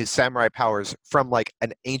to get his samurai powers from like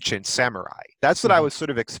an ancient samurai. That's what I Hmm. was sort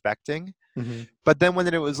of expecting. Hmm. But then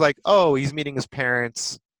when it was like, oh, he's meeting his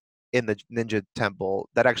parents in the ninja temple,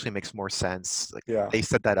 that actually makes more sense. Like Yeah, they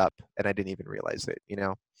set that up and I didn't even realize it.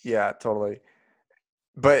 yeah, totally.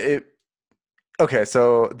 But it okay.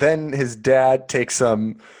 So then his dad takes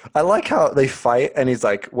some. I like how they fight, and he's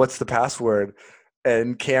like, "What's the password?"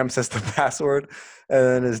 And Cam says the password, and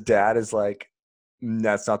then his dad is like,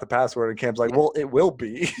 That's not the password." And Cam's like, "Well, it will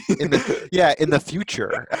be." In the in the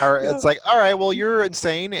future, or Yeah, it's like, all right, well, you're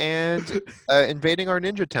insane and invading our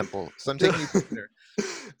ninja temple, so I'm yeah, taking you prisoner.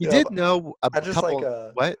 He yeah. did know a I just like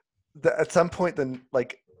couple. What? at some point then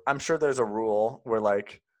like I'm sure there's a rule where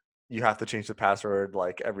like you have to change the password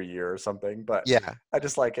like every year or something, but Yeah, I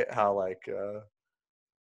just like it how like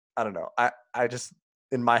I don't know. I just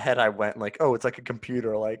in my head I went like, oh, it's like a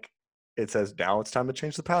computer, like it says now it's time to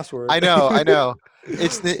change the password. I know, I know.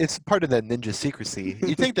 It's part of the ninja secrecy.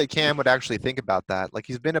 You'd think that Cam would actually think about that. Like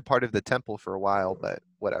he's been a part of the temple for a while, but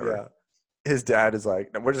whatever. Yeah. His dad is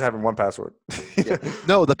like, no, we're just having one password. Yeah.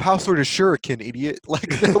 No, the password is shuriken, idiot. Like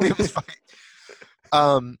no, he was fine.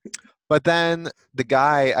 Um, but then the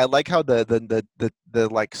guy, I like how the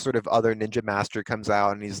like sort of other ninja master comes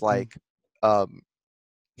out and he's like, um,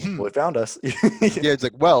 Well, he found us. yeah, it's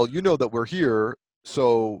like, well, you know that we're here,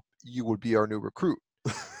 so you would be our new recruit.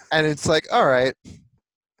 And it's like, all right,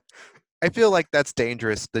 I feel like that's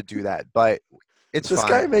dangerous to do that, but it's This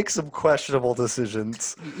guy fine. makes some questionable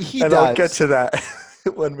decisions, He and I'll get does, to that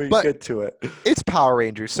when we but get to it. it's Power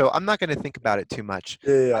Rangers, so I'm not going to think about it too much.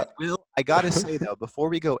 Yeah, I gotta say though, before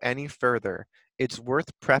we go any further, it's worth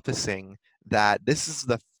prefacing that this is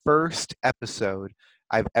the first episode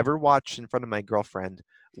I've ever watched in front of my girlfriend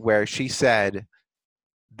where she said,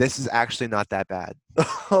 "This is actually not that bad."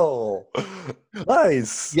 Oh,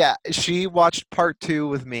 nice. Yeah, she watched part two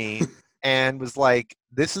with me and was like,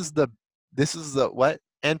 this is the what?"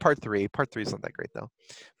 And part three. Part three is not that great though.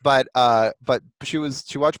 But she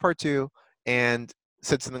watched part two and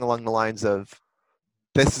said something along the lines of,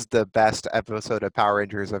 "This is the best episode of Power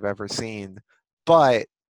Rangers I've ever seen." But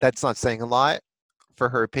that's not saying a lot for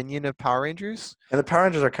her opinion of Power Rangers. And the Power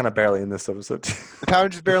Rangers are kind of barely in this episode too. The Power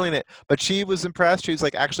Rangers barely in it, but she was impressed. She was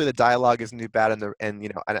like, actually, the dialogue isn't too bad,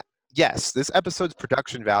 and yes, this episode's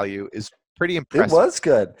production value is pretty It impressive. was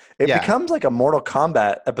good. It Yeah. becomes like a Mortal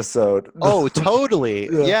Kombat episode. Oh, totally.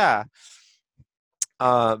 Yeah.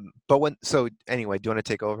 Yeah. But so anyway, do you want to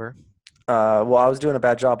take over? Well, I was doing a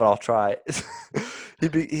bad job, but I'll try. he,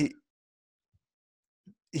 be,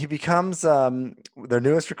 he becomes their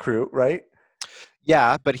newest recruit, right?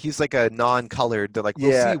 Yeah, but he's like a non-colored. They're like,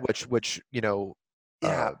 we'll Yeah, see which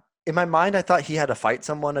yeah. In my mind, I thought he had to fight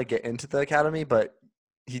someone to get into the academy, but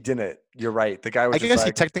he didn't. You're right. The guy was I just guess he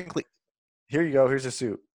like, technically. "Here you go. Here's a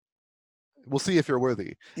suit." We'll see if you're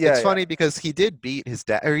worthy. Yeah, It's yeah. funny because he did beat his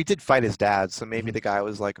dad, or he did fight his dad. So maybe Mhm. the guy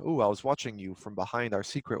was like, "Oh, I was watching you from behind our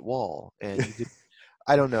secret wall," and you did.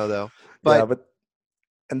 I don't know though, Yeah, but but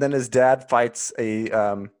and then his dad fights a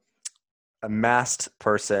masked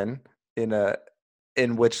person in a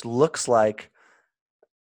in which looks like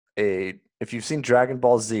a if you've seen Dragon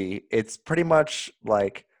Ball Z, it's pretty much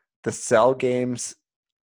like the Cell games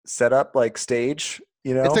setup like stage,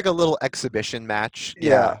 you it's know? like a little exhibition match.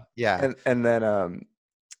 Yeah. Yeah, yeah. And then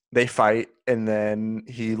they fight and then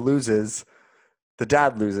he loses, the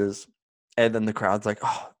dad loses, and then the crowd's like,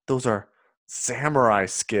 "Oh, those are samurai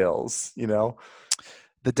skills," you know?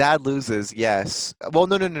 The dad loses. Yes. Well,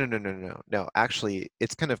 no, no, no, no, no, no, no. Actually,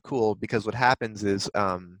 it's kind of cool because what happens is,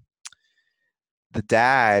 the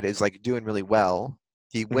dad is like doing really well.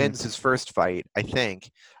 He Mhm. wins his first fight, I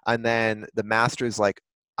think, and then the master is like,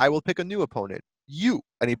 "I will pick a new opponent. You,"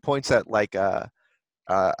 and he points at like a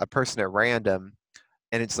person at random,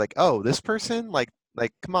 and it's like, "Oh, this person, like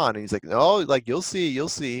come on," and he's like, "Oh, like you'll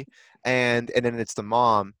see," and then it's the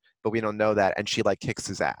mom, but we don't know that, and she like kicks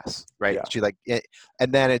his ass, right? Yeah.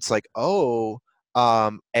 And then it's like, "Oh,"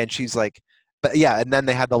 and she's like, but yeah, and then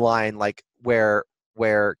they had the line like where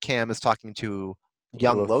Cam is talking to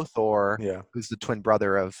young Look, Lothor, yeah. who's the twin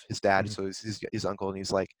brother of his dad, Mhm. so his uncle, and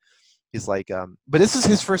he's like, but this is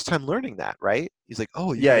his first time learning that, right? He's like,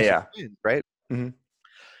 "Oh, you Yeah, guys are yeah. twins, right?" Mhm.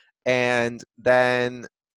 And then This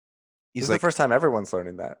he's is the like, first time everyone's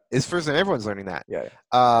learning that. it's first time everyone's learning that. Yeah,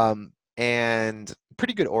 yeah. And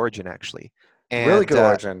pretty good origin actually. Really And good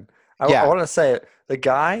origin. I yeah, want to say it. The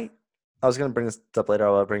guy, I was going to bring this up later.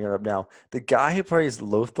 I'll bring it up now. The guy who plays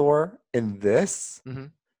Lothor in this hmm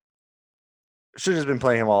should have just been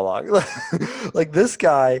playing him all along. Like this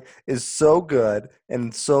guy is so good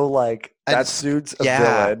and so like and that dude's a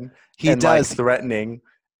yeah, villain he and like does. threatening.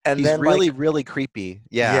 And He's then really like really creepy.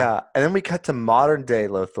 Yeah, yeah, and then we cut to modern day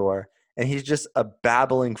Lothor and he's just a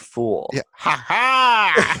babbling fool. yeah. Ha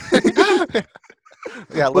ha.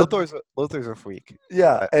 Yeah, But Lothor's a freak.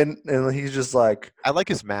 yeah, But and he's just like I like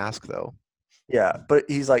his mask though. yeah, but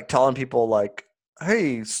he's like telling people like,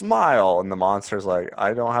 "Hey, smile," and the monster's like,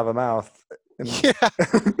 "I don't have a mouth," and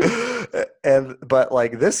Yeah, and but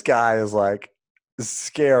like this guy is like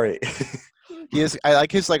scary. he is. I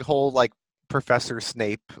like his like whole like Professor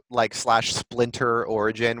Snape like slash Splinter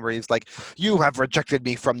origin, where he's like, "You have rejected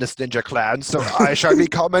me from this ninja clan, so I shall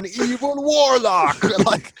become an evil warlock."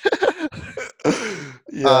 Like,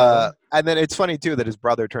 Yeah. and then it's funny too that his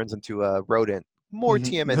brother turns into a rodent. More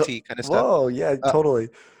Mhm. TMNT kind of stuff. Whoa, yeah, Uh, totally.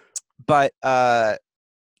 but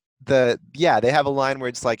they have a line where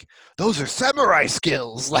it's like, those are samurai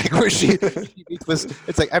skills, like where she meets with,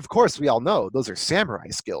 it's like, of course we all know those are samurai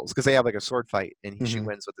skills because they have like a sword fight and she Mhm.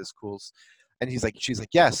 wins with his schools, and she's like,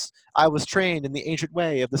 yes, I was trained in the ancient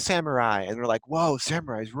way of the samurai, and they're like, whoa,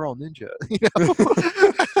 samurais, we're all ninja, you know.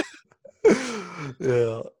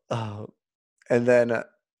 Yeah. And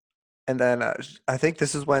then I think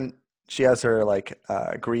this is when she has her like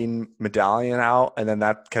green medallion out, and then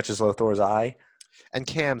that catches Lothor's eye. And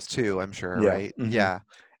Cam's too, I'm sure, Yeah. right? Hmm. Yeah.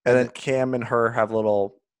 And And then Cam and her have a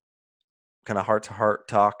little kind of heart to heart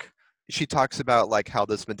talk. she talks about like how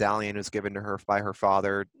this medallion was given to her by her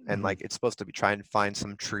father, and Hmm. like it's supposed to be trying to find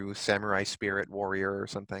some true samurai spirit warrior or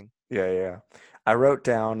something. Yeah, yeah, yeah. I wrote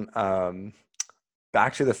down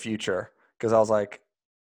Back to the Future because I was like,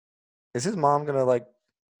 is his mom gonna like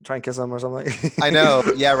try and kiss him or something? I know.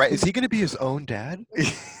 Yeah, right. Is he going to be his own dad?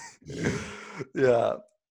 Yeah.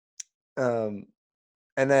 Um,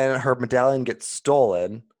 and then her medallion gets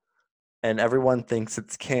stolen, and everyone thinks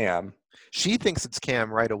it's Cam. She thinks it's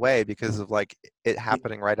Cam right away because of like it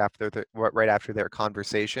happening right after their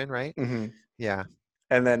conversation, right? Mm-hmm. Yeah.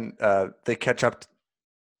 And then they catch up.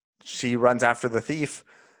 She runs after the thief.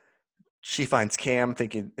 She finds Cam,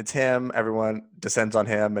 thinking it's him. Everyone descends on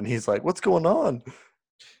him, and he's like, "What's going on?"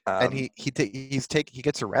 And Um, he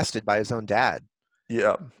gets arrested by his own dad.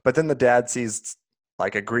 yeah, but then the dad sees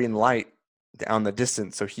like a green light down the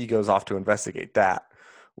distance, so he goes off to investigate that.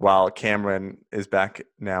 While Cameron is back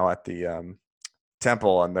now at the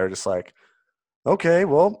temple, and they're just like, "Okay,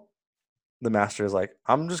 well," the master is like,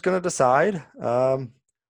 "I'm just gonna decide.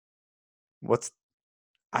 What's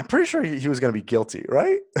I'm pretty sure he was going to be guilty,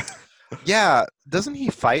 right? Yeah, doesn't he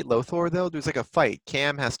fight Lothor though? There's like a fight.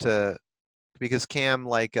 Cam has to, because Cam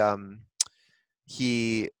like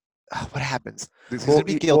he what happens? He's gonna Well,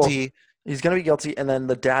 be guilty, he's going to be guilty, and then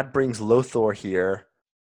the dad brings Lothor here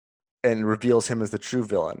and reveals him as the true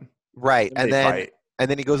villain. right? And they fight. And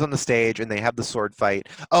then he goes on the stage and they have the sword fight.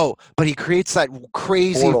 Oh, but he creates that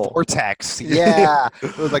crazy Portal. vortex. Yeah, Yeah,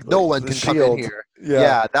 it was like no like one the can come in shield. here. Yeah,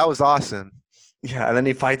 Yeah, that was awesome. yeah, and then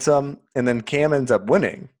he fights him, and then Cam ends up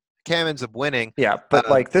winning. Cam ends up winning. Yeah, but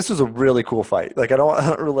Um, like this was a really cool fight. Like I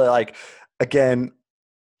don't really like. Again,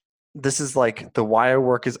 this is like the wire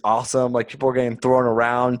work is awesome. Like people are getting thrown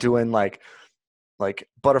around doing like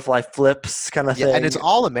butterfly flips kind of yeah, and it's thing.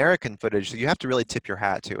 all American footage, so you have to really tip your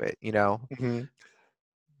hat to it, you know. Hmm.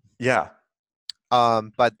 Yeah,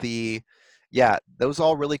 But yeah, that was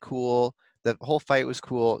all really cool. The whole fight was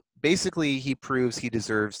cool. Basically, he proves he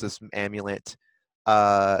deserves this amulet.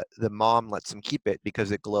 The mom lets him keep it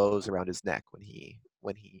because it glows around his neck when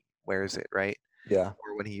he wears it, right? yeah.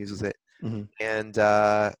 Or when he uses it. Hmm. And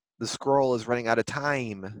the scroll is running out of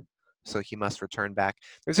time, so he must return back.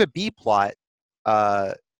 There's a B plot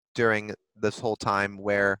uh, during this whole time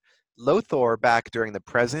where Lothor, back during the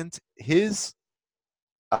present, his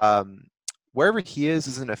um, wherever he is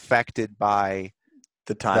isn't affected by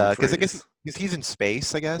The time the, because I guess freeze. he's in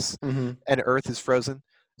space, I guess, Hmm. and Earth is frozen.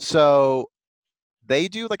 So they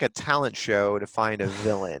do like a talent show to find a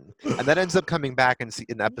villain, and that ends up coming back in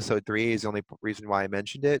episode 3. Is the only reason why I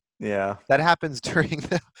mentioned it. Yeah. That happens during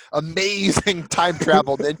the amazing time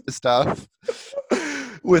travel ninja stuff.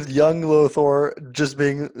 With young Lothor just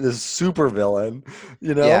being this super villain,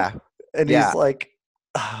 you know? Yeah, And he's yeah, like,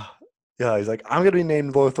 yeah, he's like, I'm gonna be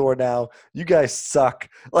named Lothor now. You guys suck.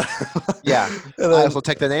 yeah. And I then also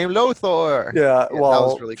take the name Lothor. yeah, Yeah, that was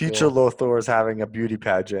while really future cool. Lothor is having a beauty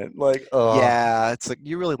pageant. Like, Yeah, it's like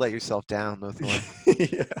you really let yourself down,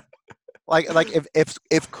 Lothor. yeah. Like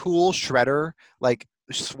if cool Shredder like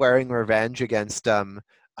swearing revenge against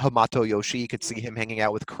Hamato Yoshi, you could see him hanging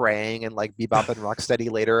out with Krang and like Bebop and Rocksteady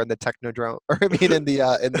later in the Technodrome, or I mean in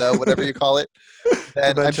the whatever you call it. Then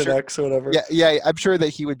I'm Dimension sure, X or whatever. yeah, yeah, I'm sure that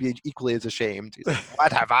he would be equally as ashamed. He's like,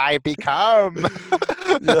 "What have I become?"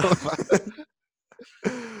 Yeah.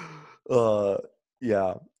 uh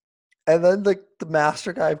yeah. And then the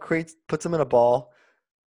master guy creates puts him in a ball,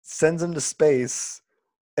 sends him to space,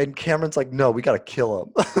 and Cameron's like, no, we gotta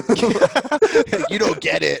kill him. You don't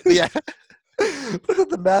get it. Yeah, But then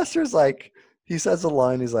the master's like, he says a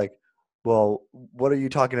line, he's like, well, what are you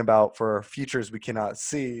talking about for futures we cannot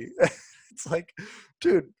see? It's like,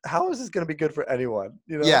 dude, how is this gonna be good for anyone?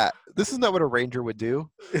 You know? yeah. This is not what a ranger would do.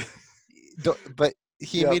 But he Yeah, but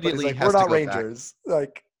he's immediately like, we're has to not go back. rangers.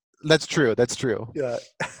 Like, That's true. That's true. yeah.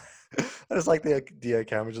 I just like the idea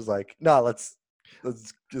Cameron's just like, no, let's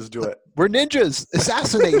just do it. We're ninjas.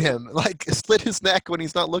 Assassinate him. Like slit his neck when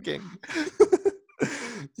he's not looking.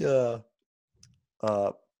 Yeah.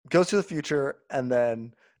 Uh, goes to the future, and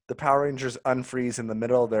then the Power Rangers unfreeze in the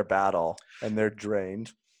middle of their battle, and they're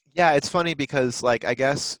drained. Yeah, it's funny because like I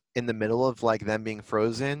guess in the middle of like them being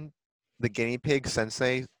frozen, the guinea pig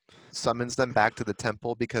sensei summons them back to the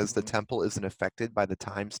temple because the Mhm. temple isn't affected by the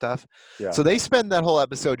time stuff. Yeah. So they spend that whole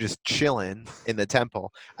episode just chilling in the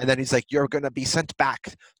temple. And then he's like, "You're gonna be sent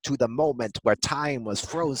back to the moment where time was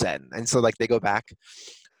frozen." And so like they go back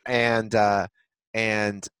and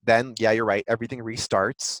then yeah, you're right, everything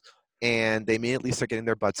restarts and they immediately start getting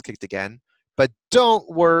their butts kicked again. But don't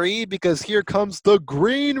worry, because here comes the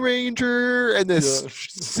Green Ranger and this Yeah.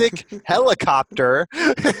 sick helicopter.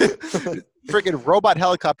 Freaking robot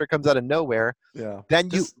helicopter comes out of nowhere. Yeah. Then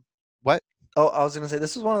you, This what? Oh, I was gonna say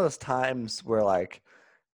this was one of those times where like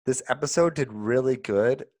this episode did really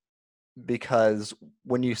good because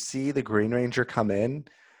when you see the Green Ranger come in,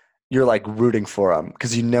 you're like rooting for him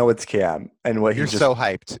because you know it's Cam and what he You're just so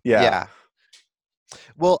hyped. yeah. Yeah.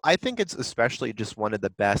 Well, I think it's especially just one of the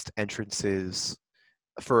best entrances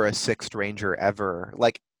for a sixth ranger ever.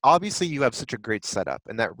 Like, obviously, you have such a great setup,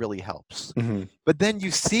 and that really helps. Mhm. But then you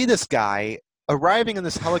see this guy arriving in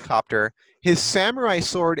this helicopter. His samurai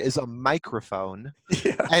sword is a microphone,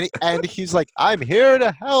 Yeah. and he's like, "I'm here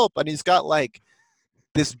to help," and he's got like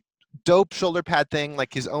this dope shoulder pad thing,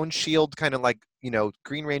 like his own shield, kind of like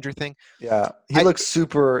Green Ranger thing. Yeah. He I looks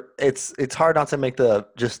super it's hard not to make the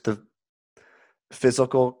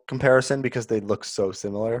physical comparison because they look so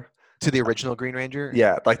similar. To the original Green Ranger.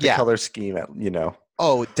 Yeah, like the Yeah. color scheme.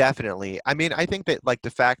 Oh, definitely. I mean, I think that like the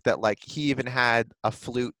fact that like he even had a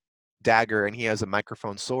flute dagger and he has a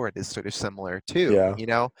microphone sword is sort of similar too, Yeah. you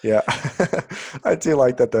know? Yeah. I do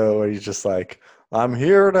like that though, where he's just like, I'm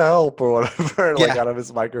here to help or whatever, like Yeah. out of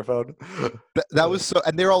his microphone. That was so,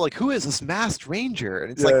 and they're all like, "Who is this masked ranger?"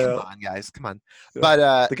 And it's Yeah, like, "Come yeah, on, guys, come on." yeah.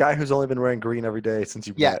 But The guy who's only been wearing green every day since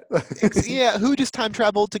you yeah, met. yeah, who just time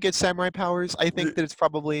traveled to get samurai powers? I think that it's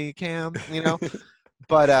probably Cam.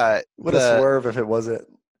 But What a the swerve if it wasn't.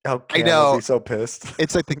 How I Cam would know be so pissed.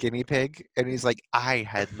 it's like the guinea pig, and he's like, "I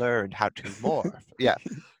had learned how to morph." Yeah,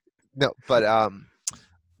 no, but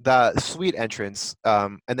the sweet entrance,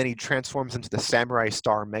 and then he transforms into the Samurai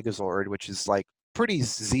Star Megazord, which is like pretty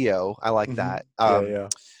Zeo. I like Hmm. that. Yeah,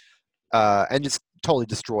 yeah. And just totally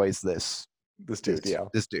destroys This dude, this yeah.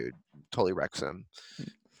 this dude, totally wrecks him,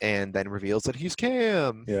 and then reveals that he's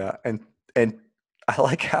Cam. Yeah. And I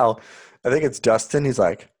like how I think it's Dustin. He's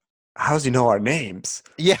like, how does he know our names?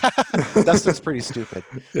 Yeah, Dustin's pretty stupid.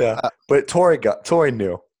 Yeah. Uh, But Tori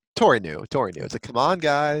knew. Tori knew. Tori knew. It's like, come on,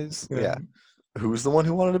 guys. Yeah. Yeah. Who's the one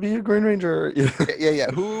who wanted to be a Green Ranger?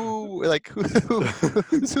 Yeah. Who like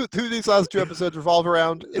who these last two episodes revolve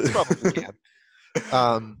around? It's probably Cam.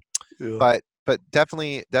 Um, Yeah. but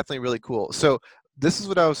definitely really cool. So this is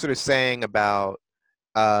what I was sort of saying about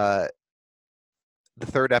uh the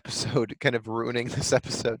third episode kind of ruining this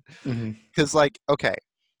episode Hmm. because like okay,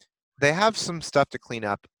 they have some stuff to clean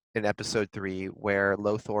up in episode 3 where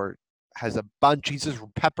Lothor has a bunch, he's just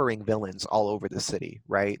peppering villains all over the city,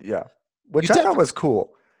 right? Yeah. You Which I thought def was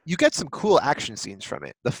cool. you get some cool action scenes from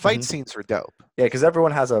it. The fight Hmm. scenes are dope. Yeah, because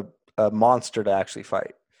everyone has a monster to actually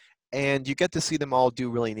fight. And you get to see them all do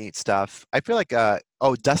really neat stuff. I feel like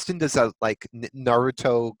Dustin does a like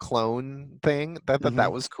Naruto clone thing. That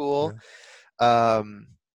Hmm. was cool. Yeah. Um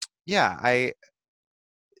yeah, I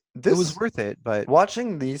it was This worth it, but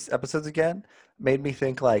Watching these episodes again made me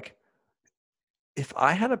think like if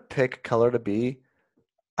I had to pick color to be,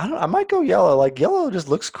 I don't I might go yellow. Like yellow just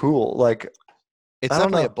looks cool. Like it's I don't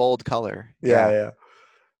definitely a know. bold color. Yeah, Yeah. yeah.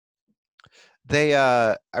 They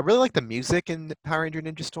I really like the music in Power Ranger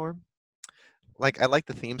Ninja Storm. Like I like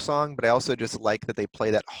the theme song, but I also just like that they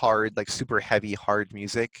play that hard, like super heavy hard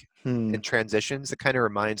music Hmm. in transitions. It kind of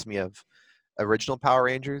reminds me of original Power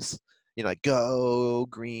Rangers, like Go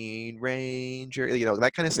Green Ranger,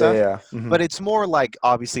 that kind of Yeah, stuff. yeah. Hmm. But it's more like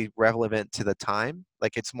obviously relevant to the time.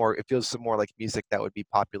 Like it feels more like music that would be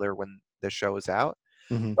popular when the show is out.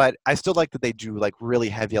 Hmm. But I still like that they do like really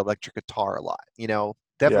heavy electric guitar a lot.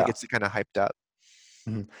 Definitely Yeah. gets you kind of hyped up.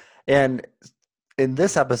 Hmm. And in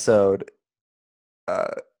this episode,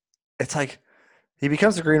 uh, it's like he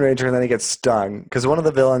becomes a Green Ranger and then he gets stung because one of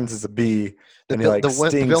the villains is a bee The and he vil- like the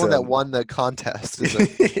stings villain that him. won the contest is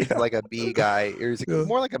Yeah, like a bee guy, or is yeah,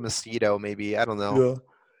 more like a mosquito, maybe. I don't know. yeah.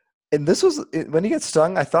 And this was when he gets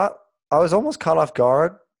stung. I thought I was almost caught off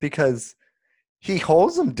guard because he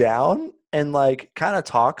holds him down and like kind of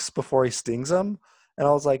talks before he stings him, and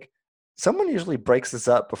I was like, someone usually breaks this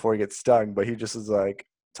up before he gets stung, but he just is like.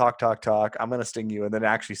 talk, talk, talk. I'm gonna sting you, and then it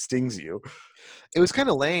actually stings you. It was kind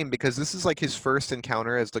of lame because this is like his first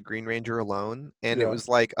encounter as the Green Ranger alone, and it Yeah. was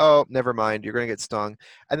like, oh, never mind, you're gonna get stung.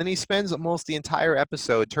 And then he spends almost the entire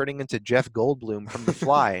episode turning into Jeff Goldblum from The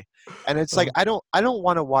Fly, and it's like Uh, I don't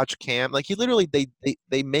want to watch Cam. Like he literally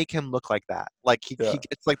they make him look like that. Like he yeah.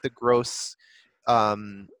 gets like the gross,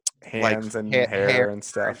 um, like Hands and hair hair and and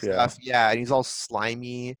stuff. Yeah. stuff. Yeah, and he's all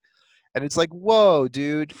slimy. And it's like, whoa,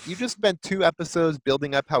 dude, you just spent 2 episodes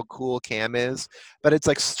building up how cool Cam is, but it's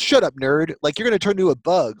like, shut up, nerd. Like you're gonna turn into a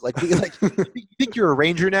bug. Like we like you think you're a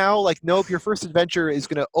ranger now? Like, nope, your first adventure is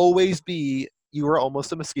gonna always be you were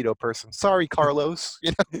almost a mosquito person. Sorry, Carlos.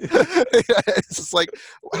 You know? It's just like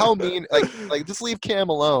how mean, like just leave Cam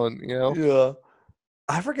alone, you know? Yeah.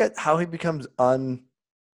 I forget how he becomes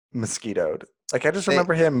unmosquitoed. Like I just They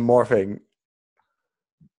remember him morphing.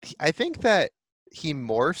 I think that he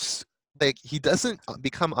morphs like he doesn't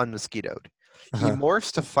become unmosquitoed. He Uh-huh.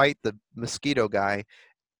 morphs to fight the mosquito guy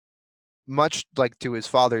much like to his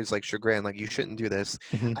father's like chagrin, like you shouldn't do this.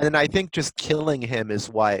 Mhm. And then I think just killing him is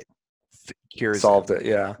what cures him. Solved it.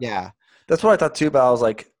 Yeah. Yeah, That's what I thought too, but I was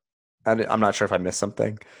like, I'm not sure if I missed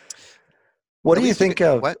something. What at do you least you think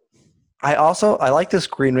get of? what? I like this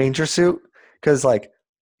Green Ranger suit because like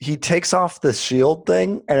he takes off the shield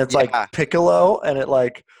thing and it's like Yeah, Piccolo and it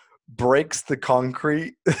like breaks the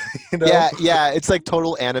concrete, you know? yeah. It's like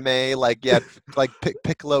total anime. Like yeah, like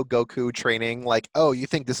Piccolo Goku training. Like oh, you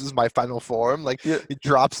think this is my final form? Like Yeah, it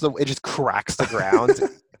just cracks the ground.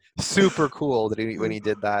 Super cool that when he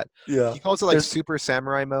did that. yeah. He calls it like There's Super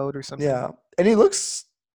Samurai mode or something. yeah, and he looks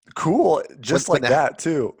cool When just when like the that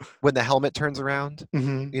too. when the helmet turns around,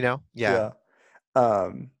 Hmm. you know? Yeah. Yeah.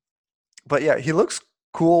 Um, but yeah, he looks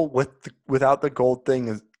cool without the gold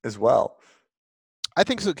thing as well. I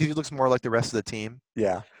think so because he looks more like the rest of the team.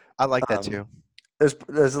 Yeah. I like that Um, too.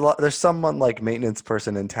 there's someone like maintenance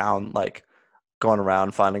person in town like going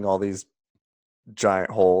around finding all these giant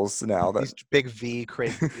holes now that These big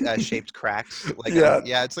shaped cracks. Like yeah.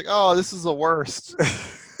 yeah, it's like oh, this is the worst.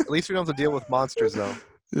 At least we don't have to deal with monsters though.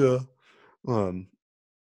 Yeah. Um,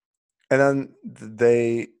 and then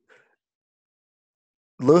they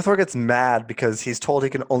Lothor gets mad because he's told he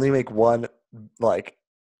can only make one like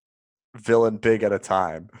villain big at a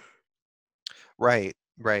time. Right,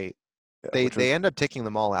 right. Yeah, They which was they end up taking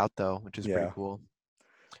them all out though, which is pretty yeah. cool.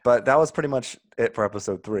 But that was pretty much it for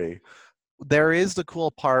episode 3. There is the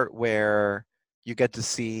cool part where you get to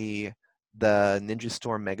see the Ninja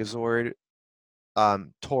Storm Megazord.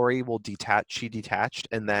 Tori will detach. She detached,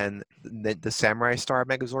 and then the Samurai Star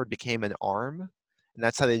Megazord became an arm, and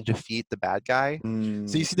that's how they defeat the bad guy. So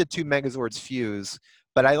Mm, you see the two Megazords fuse.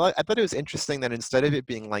 But I thought it was interesting that instead of it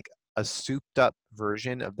being like a souped up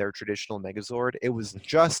version of their traditional Megazord, it was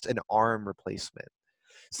just an arm replacement.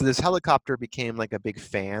 So this helicopter became like a big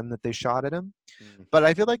fan that they shot at him. mm. But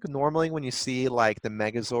I feel like normally when you see like the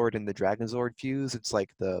Megazord and the Dragonzord fuse, it's like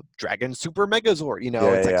the Dragon Super Megazord. You know,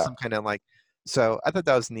 Yeah, it's like yeah. some kind of like. So I thought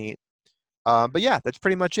that was neat. But yeah, that's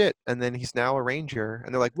pretty much it. And then he's now a ranger,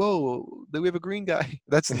 and they're like, "Whoa, we have a green guy."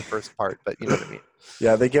 That's in the first part, but you know what I mean.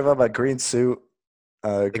 Yeah, they give him a green suit,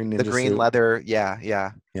 green The ninja green suit. leather, yeah,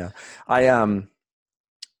 yeah. Yeah. I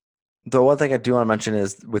the one thing I do want to mention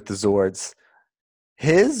is with the Zords,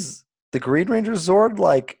 his the Green Ranger Zord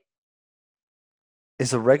like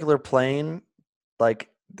is a regular plane, like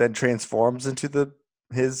then transforms into the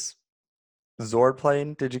his Zord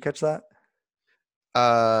plane. Did you catch that?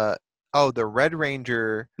 Uh, oh, the Red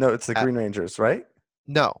Ranger. No, it's the Uh, Green Rangers, right?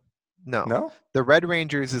 no, no. No The Red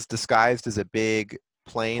Rangers is disguised as a big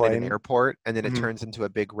plane at an plane. airport, and then it Hmm. turns into a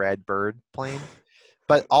big red bird plane.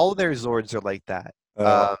 But all of their Zords are like that. Uh, Um,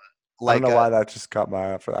 I don't like know why that just caught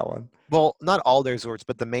my eye for that one. well, not all their Zords,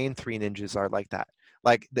 but the main three ninjas are like that.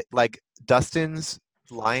 Like Dustin's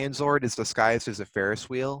Lion Zord is disguised as a Ferris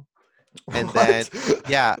wheel, and then What?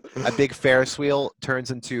 yeah, a big Ferris wheel turns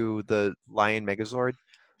into the Lion Megazord,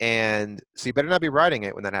 and so you better not be riding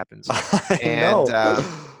it when that happens. I And know.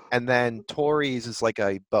 um, and then Tori's is like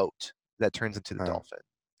a boat that turns into the Oh, dolphin.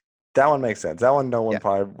 that one makes sense. That one no one Yeah,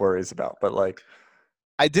 probably worries about, but like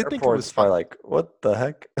I did think it was airport's fun. probably like, what the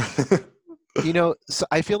heck? You know, so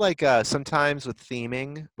I feel like sometimes with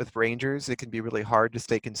theming with rangers, it can be really hard to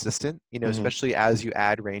stay consistent, you know, Hmm. especially as you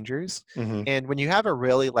add rangers. Hmm. And when you have a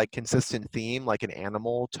really like consistent theme, like an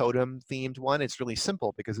animal totem themed one, it's really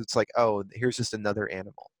simple because it's like, oh, here's just another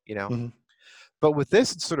animal, you know? Hmm. But with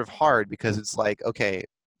this, it's sort of hard because it's like, okay,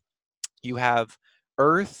 you have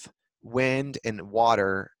earth, wind, and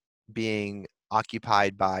water being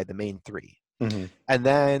occupied by the main three. Hmm. And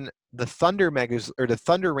then the Thunder Megas or the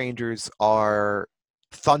Thunder Rangers are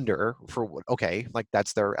thunder okay, like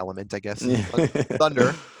that's their element, I guess, is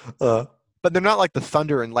thunder. uh, But they're not like the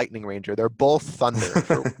Thunder and Lightning Ranger. They're both thunder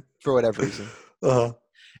for whatever reason. uh,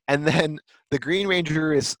 And then the Green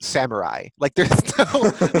Ranger is samurai. Like there's no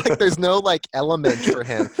there's no like element for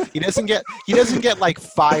him. He doesn't get like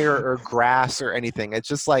fire or grass or anything. It's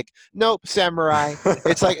just like, nope, samurai.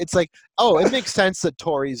 It's like, oh, it makes sense that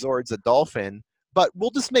Tori Zord's a dolphin, but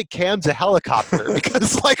we'll just make Cam's a helicopter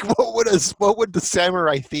because like what would the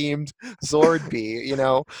samurai themed Zord be, you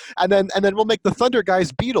know? And then we'll make the Thunder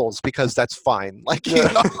guys Beetles because that's fine. Like, you yeah.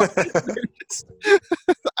 know, just,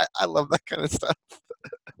 I love that kind of stuff.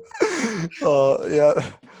 Oh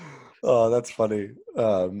yeah. Oh, that's funny.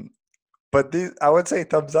 But I would say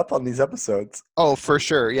thumbs up on these episodes. Oh, for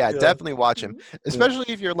sure. Yeah, Yeah. definitely watch him. Yeah. Especially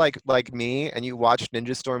if you're like me and you watched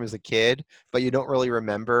Ninja Storm as a kid, but you don't really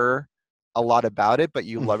remember a lot about it, but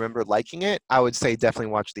you remember liking it. I would say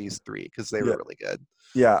definitely watch these three because they Yeah. were really good.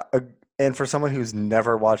 Yeah. And for someone who's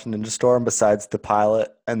never watched Ninja Storm besides the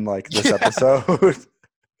pilot and like this Yeah, episode,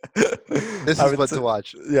 this I is would what say, to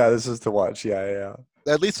watch. yeah, this is to watch. Yeah, yeah,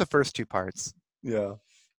 At least the first two parts. yeah.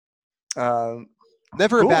 Um,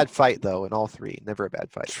 Never a bad cool. fight though in all three. Never a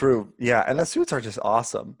bad fight. True. Yeah, and Yeah. the suits are just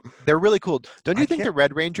awesome. They're really cool. Don't I you think the can't.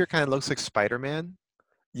 Red Ranger kind of looks like Spider-Man?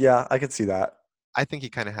 Yeah, I could see that. I think he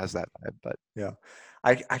kind of has that vibe, but Yeah,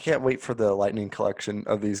 I can't wait for the Lightning collection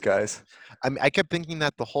of these guys. I kept thinking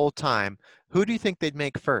that the whole time. Who do you think they'd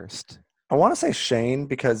make first? I want to say Shane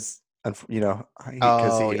because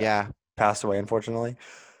because Oh he yeah, passed away unfortunately,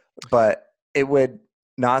 but it would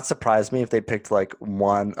not surprise me if they picked like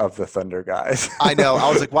one of the Thunder guys. I know. I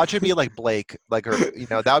was like, watch it be like Blake, like, or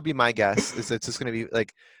that would be my guess. Is it's just gonna be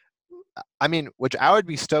like, I mean, which I would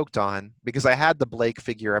be stoked on because I had the Blake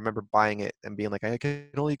figure. I remember buying it and being like, I can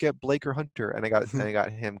only get Blake or Hunter, and I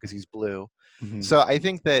got him because he's blue. Mhm. So I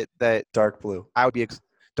think that Dark blue. I would be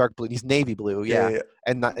dark blue. He's navy blue, Yeah, yeah, yeah,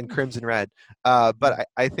 and not and crimson red. But yeah.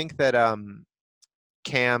 I think that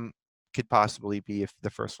Cam could possibly be if the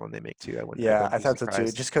first one they make too. I Yeah, wouldn't I be thought so too.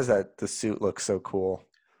 surprised. Just because that the suit looks so cool.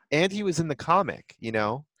 And he was in the comic,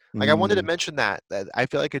 Like I wanted to Mm, mention that I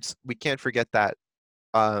feel like we can't forget that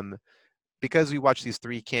um, because we watched these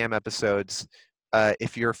three Cam episodes.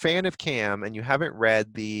 If you're a fan of Cam and you haven't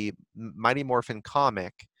read the Mighty Morphin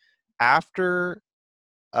comic, after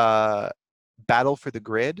uh, Battle for the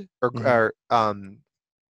Grid, mhm,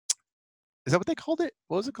 is that what they called it?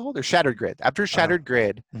 What was it called? Or Shattered Grid. After uh-huh, Shattered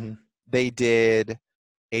Grid, mhm, they did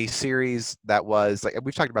a series that was like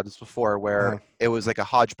we've talked about this before, where uh-huh, it was like a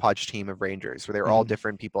hodgepodge team of Rangers, where they were all mhm,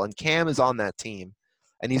 different people, and Cam is on that team,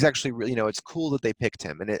 and he's actually really, it's cool that they picked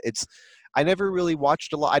him, and it's. I never really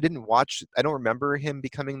watched a lot. I don't remember him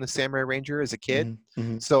becoming the Samurai Ranger as a kid, mhm,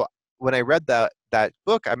 mhm. so when I read that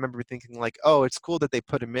book, I remember thinking like, oh, it's cool that they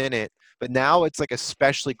put him in it, but now it's like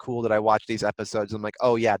especially cool that I watch these episodes. I'm like,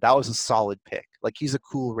 oh yeah, that was a solid pick. Like he's a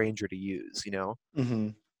cool Ranger to use.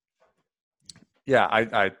 Mhm. Yeah,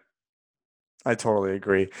 I totally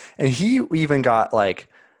agree. And he even got like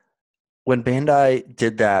when Bandai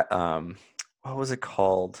did that, what was it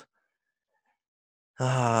called?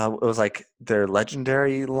 It was like their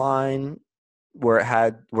legendary line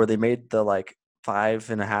where they made the like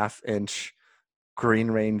 5.5 inch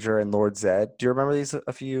Green Ranger and Lord Zed. Do you remember these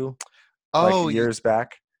a few like Oh, years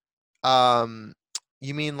back? Um,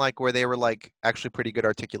 you mean like where they were like actually pretty good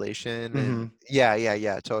articulation and Hmm. yeah, yeah,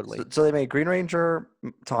 yeah, So, totally. so they made Green Ranger,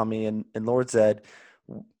 Tommy, and Lord Zed,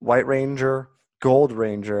 White Ranger, Gold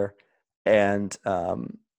Ranger, and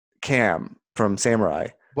Cam from Samurai.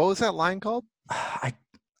 What was that line called? I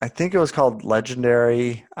I think it was called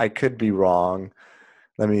Legendary. I could be wrong.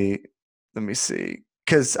 Let me let me see.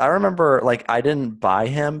 Because I remember like I didn't buy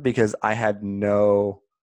him because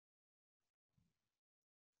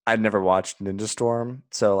I'd never watched Ninja Storm,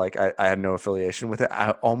 so like I had no affiliation with it.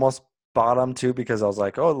 I almost bought him too because I was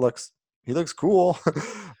like, oh, he looks cool,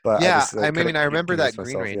 but I Yeah, just I couldn't mean, I remember convince that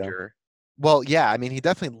Green myself. Yeah. Ranger. Well, yeah, I mean, he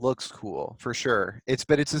definitely looks cool for sure.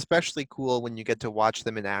 But it's especially cool when you get to watch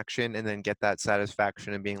them in action and then get that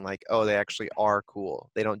satisfaction of being like, oh, they actually are cool.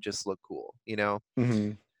 They don't just look cool.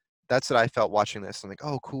 Hmm. That's what I felt watching this. I'm like,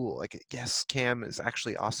 oh, cool. Like, yes, Cam is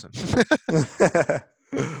actually awesome.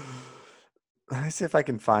 Let me see if I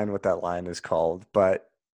can find what that line is called. But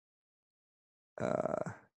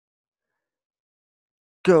uh,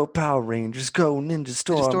 go Power Rangers, go Ninja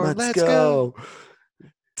Ninja Storm, Storm, let's let's go. go!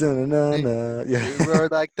 It, Da-na-na-na. Yeah. it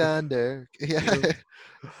roared like thunder. Yeah. Yeah.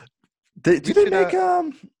 Do We they should make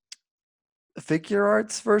figure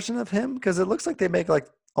arts version of him? Because it looks like they make like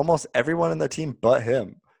almost everyone in the team but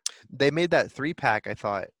him. they made that 3-pack, I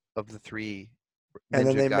thought, of the three And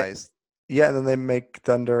then ninja they make guys. Yeah, and then they make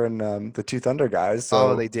Thunder and the two Thunder guys.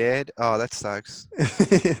 Oh, So, they did? Oh, that sucks.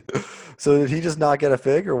 so did he just not get a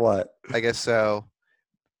fig or what? I guess so.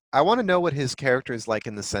 I want to know what his character is like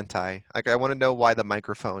in the Sentai. Like, I want to know why the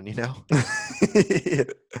microphone, you know?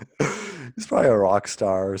 He's probably a rock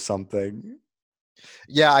star or something.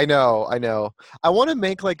 Yeah, I know, I know. I want to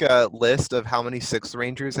make like a list of how many Sixth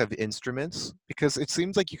Rangers have instruments because it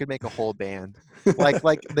seems like you could make a whole band. Like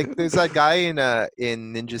there's that guy in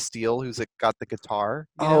Ninja Steel who's like got the guitar,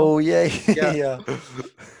 you know? Oh yeah, Yeah, yeah.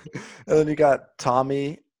 And then you got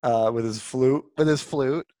Tommy with his flute, with his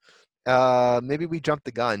flute. Maybe we jumped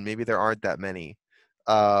the gun. Maybe there aren't that many.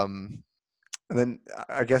 Um, and then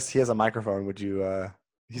I guess he has a microphone. Would you?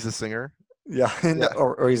 he's a singer. Yeah, Yeah,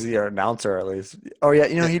 or he's the announcer at least. Oh yeah,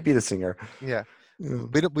 yeah, he'd be the singer. yeah. Yeah.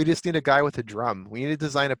 We just need a guy with a drum. We need to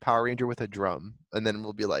design a Power Ranger with a drum, and then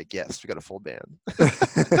we'll be like, yes, we got a full band.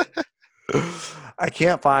 I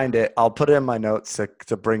can't find it. I'll put it in my notes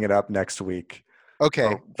to bring it up next week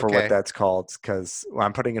Okay, for what okay. that's called because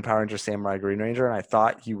I'm putting in Power Ranger Samurai Green Ranger, and I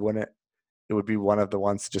thought he wouldn't. It would be one of the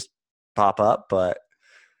ones to just pop up, but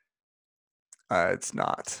it's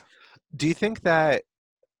not. Do you think that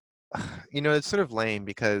it's sort of lame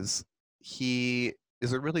because he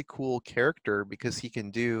is a really cool character because he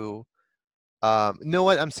can do no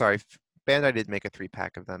what I'm sorry, Bandai did make a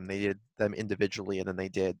 3-pack of them. They did them individually and then they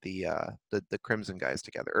did the Crimson guys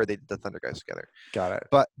together or they did the Thunder guys together. Got it.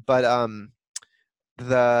 But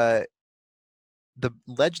the the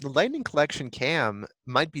Lightning Collection cam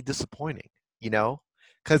might be disappointing, you know?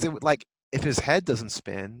 Because it would like if his head doesn't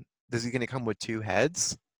spin, is he gonna come with two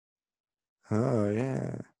heads? Oh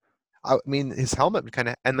yeah. I mean his helmet would kind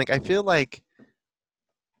of and like I feel like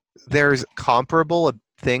there's comparable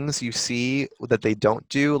things you see that they don't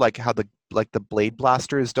do, like how the blade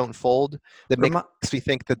blasters don't fold. That makes Remi- me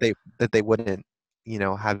think that they wouldn't,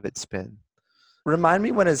 have it spin. Remind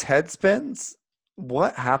me when his head spins,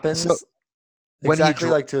 what So happens when he exactly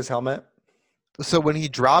dro- like to his helmet? so when he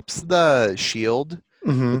drops the shield,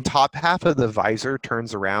 the Mm-hmm. top half of the visor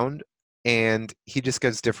turns around, and he just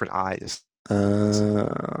gets different eyes.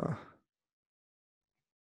 Uh,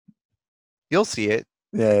 You'll see it.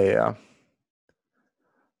 yeah.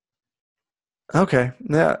 Okay.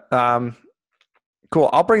 Yeah. Cool.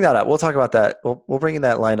 I'll bring that up. We'll talk about that. We'll bring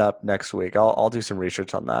that line up next week. I'll do some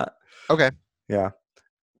research on that. Okay, Yeah.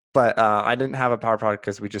 But I didn't have a power product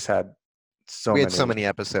because we just had so we had so many, many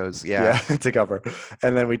episodes. Yeah. yeah, to cover.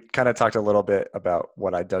 And then we kind of talked a little bit about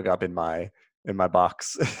what I dug up in my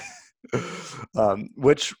box.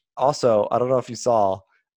 Which also, I don't know if you saw,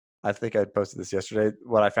 I think I posted this yesterday.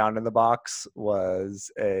 What I found in the box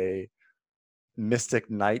was a Mystic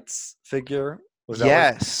Knights figure. Was that what?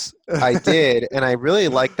 Yes, I did, and I really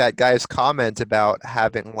like that guy's comment about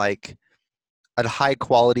having like a high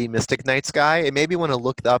quality Mystic Knights guy. It made me want to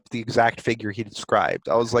look up the exact figure he described.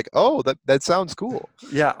 I was like, oh, that sounds cool.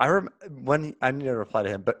 Yeah, when I need to reply to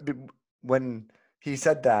him, but when he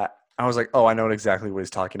said that, I was like, oh, I know exactly what he's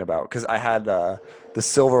talking about because I had the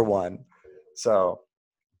silver one, so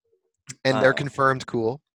And they're uh, confirmed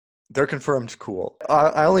cool. they're confirmed cool.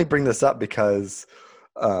 I only bring this up because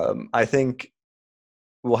I think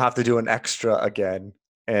we'll have to do an extra again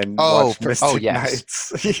and Oh, watch oh Mystic yes.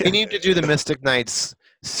 Knights. We Yeah, need to do the Mystic Knights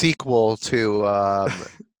sequel to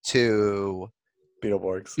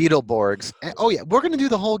Beetleborgs. Beetleborgs. Oh yeah, we're gonna do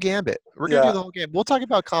the whole gambit. We're gonna do Yeah, the whole gambit. We'll talk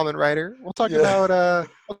about Common Rider. yeah, We'll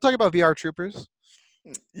talk about VR Troopers.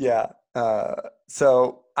 yeah.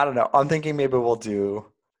 So I don't know. I'm thinking maybe we'll do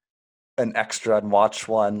an extra and watch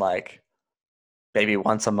one like maybe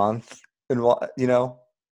once a month and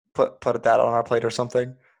put that on our plate or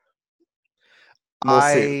something. We'll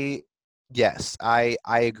see. I yes, I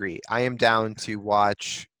agree. I am down to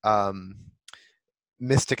watch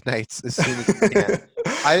Mystic Knights as soon as we can.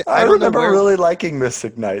 I I don't know remember where. really liking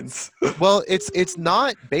Mystic Knights. Well, it's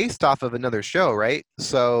not based off of another show, right?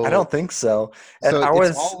 I don't think so. And So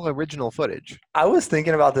it's all original footage. I was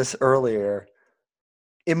thinking about this earlier.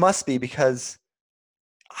 It must be because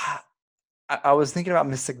I was thinking about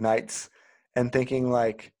Mystic Knights and thinking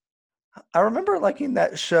like I remember liking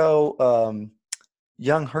that show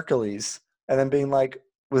Young Hercules and then being like,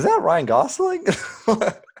 was that Ryan Gosling?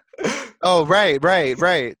 Oh, right.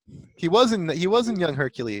 He wasn't Young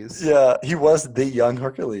Hercules. Yeah, he was the young He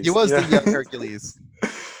Hercules. was the Yeah. Young Hercules.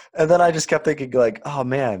 And then I just kept thinking like, oh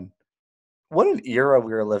man, what an era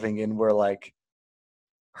we were living in where like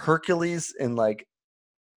Hercules and like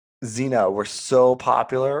Xena were so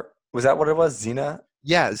popular. Was that what it was? Xena?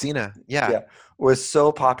 Yeah, Xena. Yeah. Yeah. Was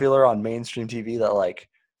so popular on mainstream TV that like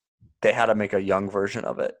they had to make a young version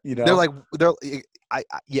of it, you They're know? like they're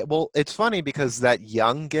yeah. Well, it's funny because that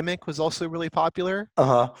young gimmick was also really popular,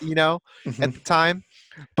 Uh-huh. you know, Hmm. at the time.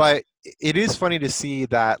 But it is funny to see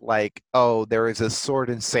that like, oh, there was a sword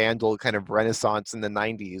and sandal kind of renaissance in the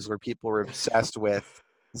 '90s where people were obsessed with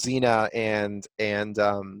Xena and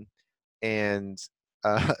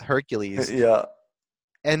Hercules, Yeah.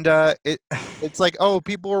 and it's like, oh,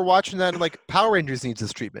 people were watching that and like Power Rangers needs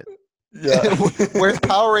this treatment. Yeah. Where's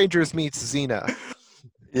Power Rangers meets Xena?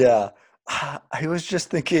 Yeah. I was just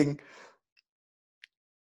thinking,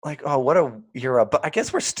 like, oh, what a era. But I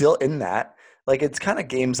guess we're still in that. Like, it's kind of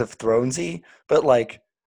Games of Thronesy, but like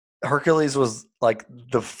Hercules was like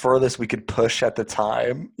the furthest we could push at the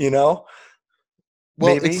time, you know?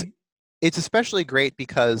 Well, Maybe. it's especially great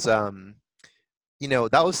because that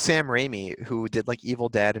was Sam Raimi who did like Evil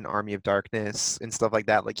Dead and Army of Darkness and stuff like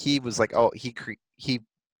that. Like he was like, oh, he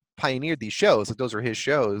pioneered these shows. Like those were his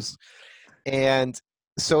shows, and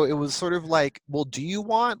so it was sort of like, well, do you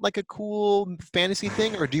want like a cool fantasy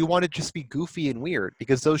thing, or do you want to just be goofy and weird?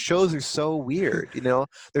 Because those shows are so weird,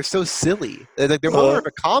 they're so silly. They're more Uh, of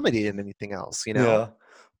a comedy than anything else, yeah.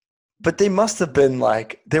 But they must have been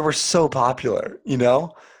like they were so popular, you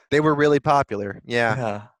know? They were really popular. Yeah,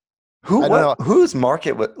 Yeah. I don't know. Whose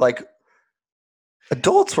market would like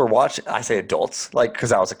adults were watching, I say adults, like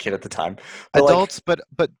because I was a kid at the time. But like Adults, but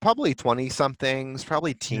probably 20 somethings,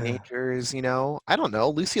 probably yeah. teenagers, I don't know.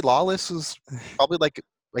 Lucy Lawless was probably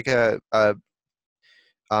like a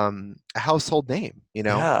household name.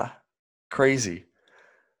 Yeah. Crazy.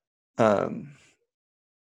 Um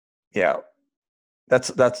yeah. That's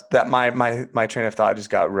that my train of thought just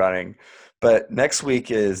got running. But next week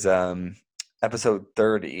is episode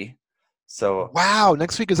 30. So Wow,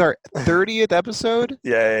 next week is our yeah, 30th episode?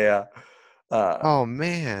 yeah, yeah. Oh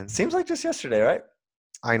man. Seems like just yesterday, right?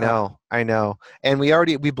 I Uh, know. I know. And we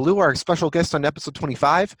blew our special guest on episode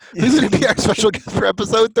 25. Who's going to be our special guest for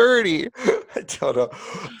episode 30? I don't know.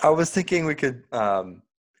 I was thinking we could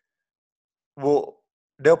well,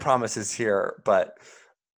 no promises here, but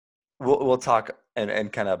we'll talk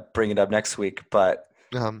and kind of bring it up next week, but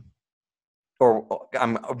Um, or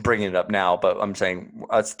I'm bringing it up now, but I'm saying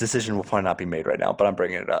a decision will probably not be made right now, but I'm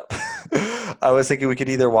bringing it up. I was thinking we could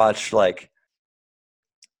either watch like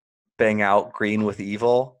Bang Out Green with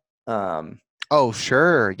Evil, oh,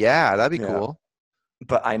 sure. Yeah, that'd be yeah, cool.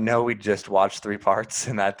 but I know we just watched 3 parts,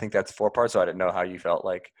 and I think that's 4 parts, so I didn't know how you felt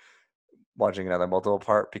like watching another multiple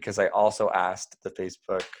part because I also asked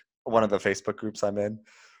one of the Facebook groups I'm in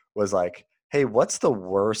was like, hey, what's the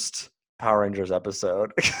worst Power Rangers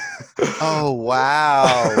episode? Oh,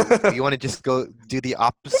 wow. You want to just go do the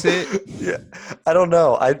opposite? Yeah, I don't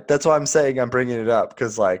know. That's why I'm saying I'm bringing it up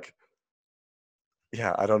because, like,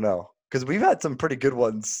 yeah, I don't know because we've had some pretty good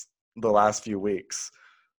ones the last few weeks.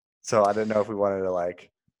 So I didn't know if we wanted to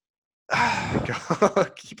like keep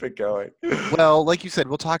it keep it going. Well, like you said,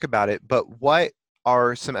 we'll talk about it, but what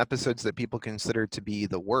are some episodes that people consider to be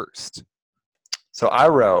the worst? So I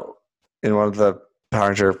wrote in one of the Power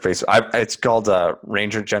Ranger it's called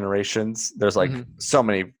Ranger Generations. There's like Hmm. so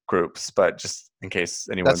many groups, but just in case That's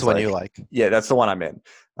the anyone's one you like, like. yeah, that's the one I'm in.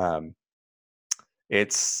 Um,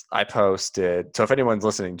 I posted. So if anyone's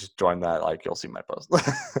listening, just join that. Like you'll see my post.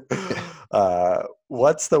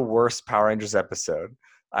 What's the worst Power Rangers episode?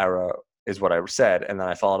 I wrote is what I said, and then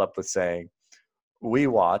I followed up with saying we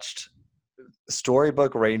watched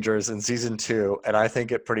Storybook Rangers in season 2, and I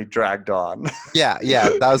think it pretty dragged on. Yeah, yeah,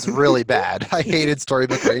 that was really bad. I hated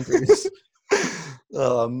Storybook Rangers.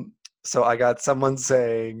 um, so I got someone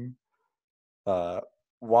saying, uh,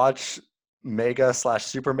 watch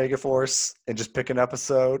Mega/Super Mega Force and just pick an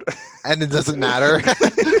episode. And it doesn't matter.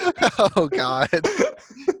 Oh God.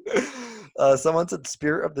 Someone said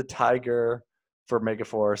Spirit of the Tiger for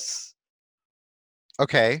Megaforce.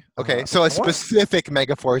 Okay, okay. So a What? specific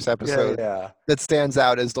Megaforce Yeah, episode yeah, that stands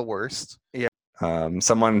out as the worst. yeah.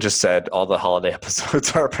 Someone just said all the holiday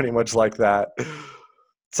episodes are pretty much like that.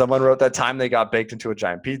 Someone wrote that time they got baked into a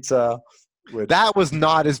giant pizza, which That was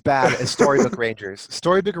not as bad as Storybook Rangers.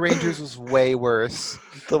 Storybook Rangers was way worse.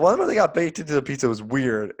 the one where they got baked into the pizza was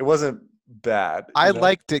weird. It wasn't bad, I you know.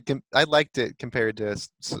 liked it. I liked it compared to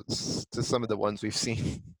some of the ones we've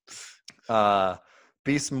seen. Uh,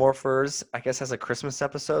 Beast Morphers, I guess, has a Christmas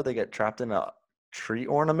episode. They get trapped in a tree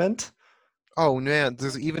ornament. Oh man,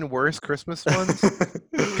 there's even worse Christmas ones.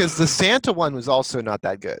 Because the Santa one was also not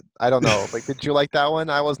that good. I don't know. Like, did you like that one?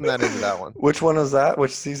 I wasn't that into that one. Which one was that?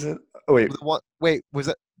 Which season? Oh, wait, Wait, was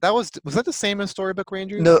that the same as Storybook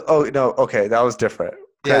Rangers? no. Oh no. Okay, that was different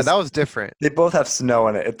Yeah, that because was different. they both have snow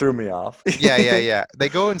in it. It threw me off. Yeah, yeah, yeah. They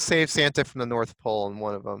go and save Santa from the North Pole in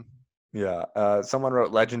one of them. Yeah. Someone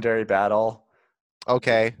wrote Legendary Battle.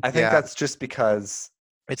 Okay, I think yeah, that's just because,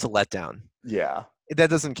 it's a letdown. yeah. That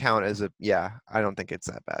doesn't count as a, yeah, I don't think it's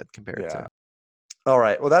that bad compared Yeah. to. All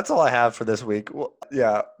right. Well, that's all I have for this week. Well,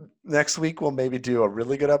 yeah. Next week, we'll maybe do a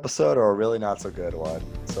really good episode or a really not so good one.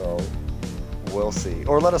 So we'll see.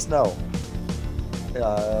 Or let us know.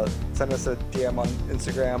 Send us a DM on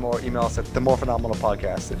Instagram or email us at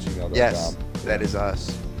themorephenomenalpodcast@gmail.com. Yes, that is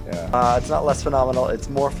us. Yeah. It's not less phenomenal. It's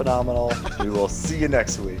more phenomenal. We will see you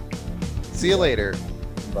next week. See you later.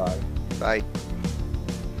 Bye. Bye.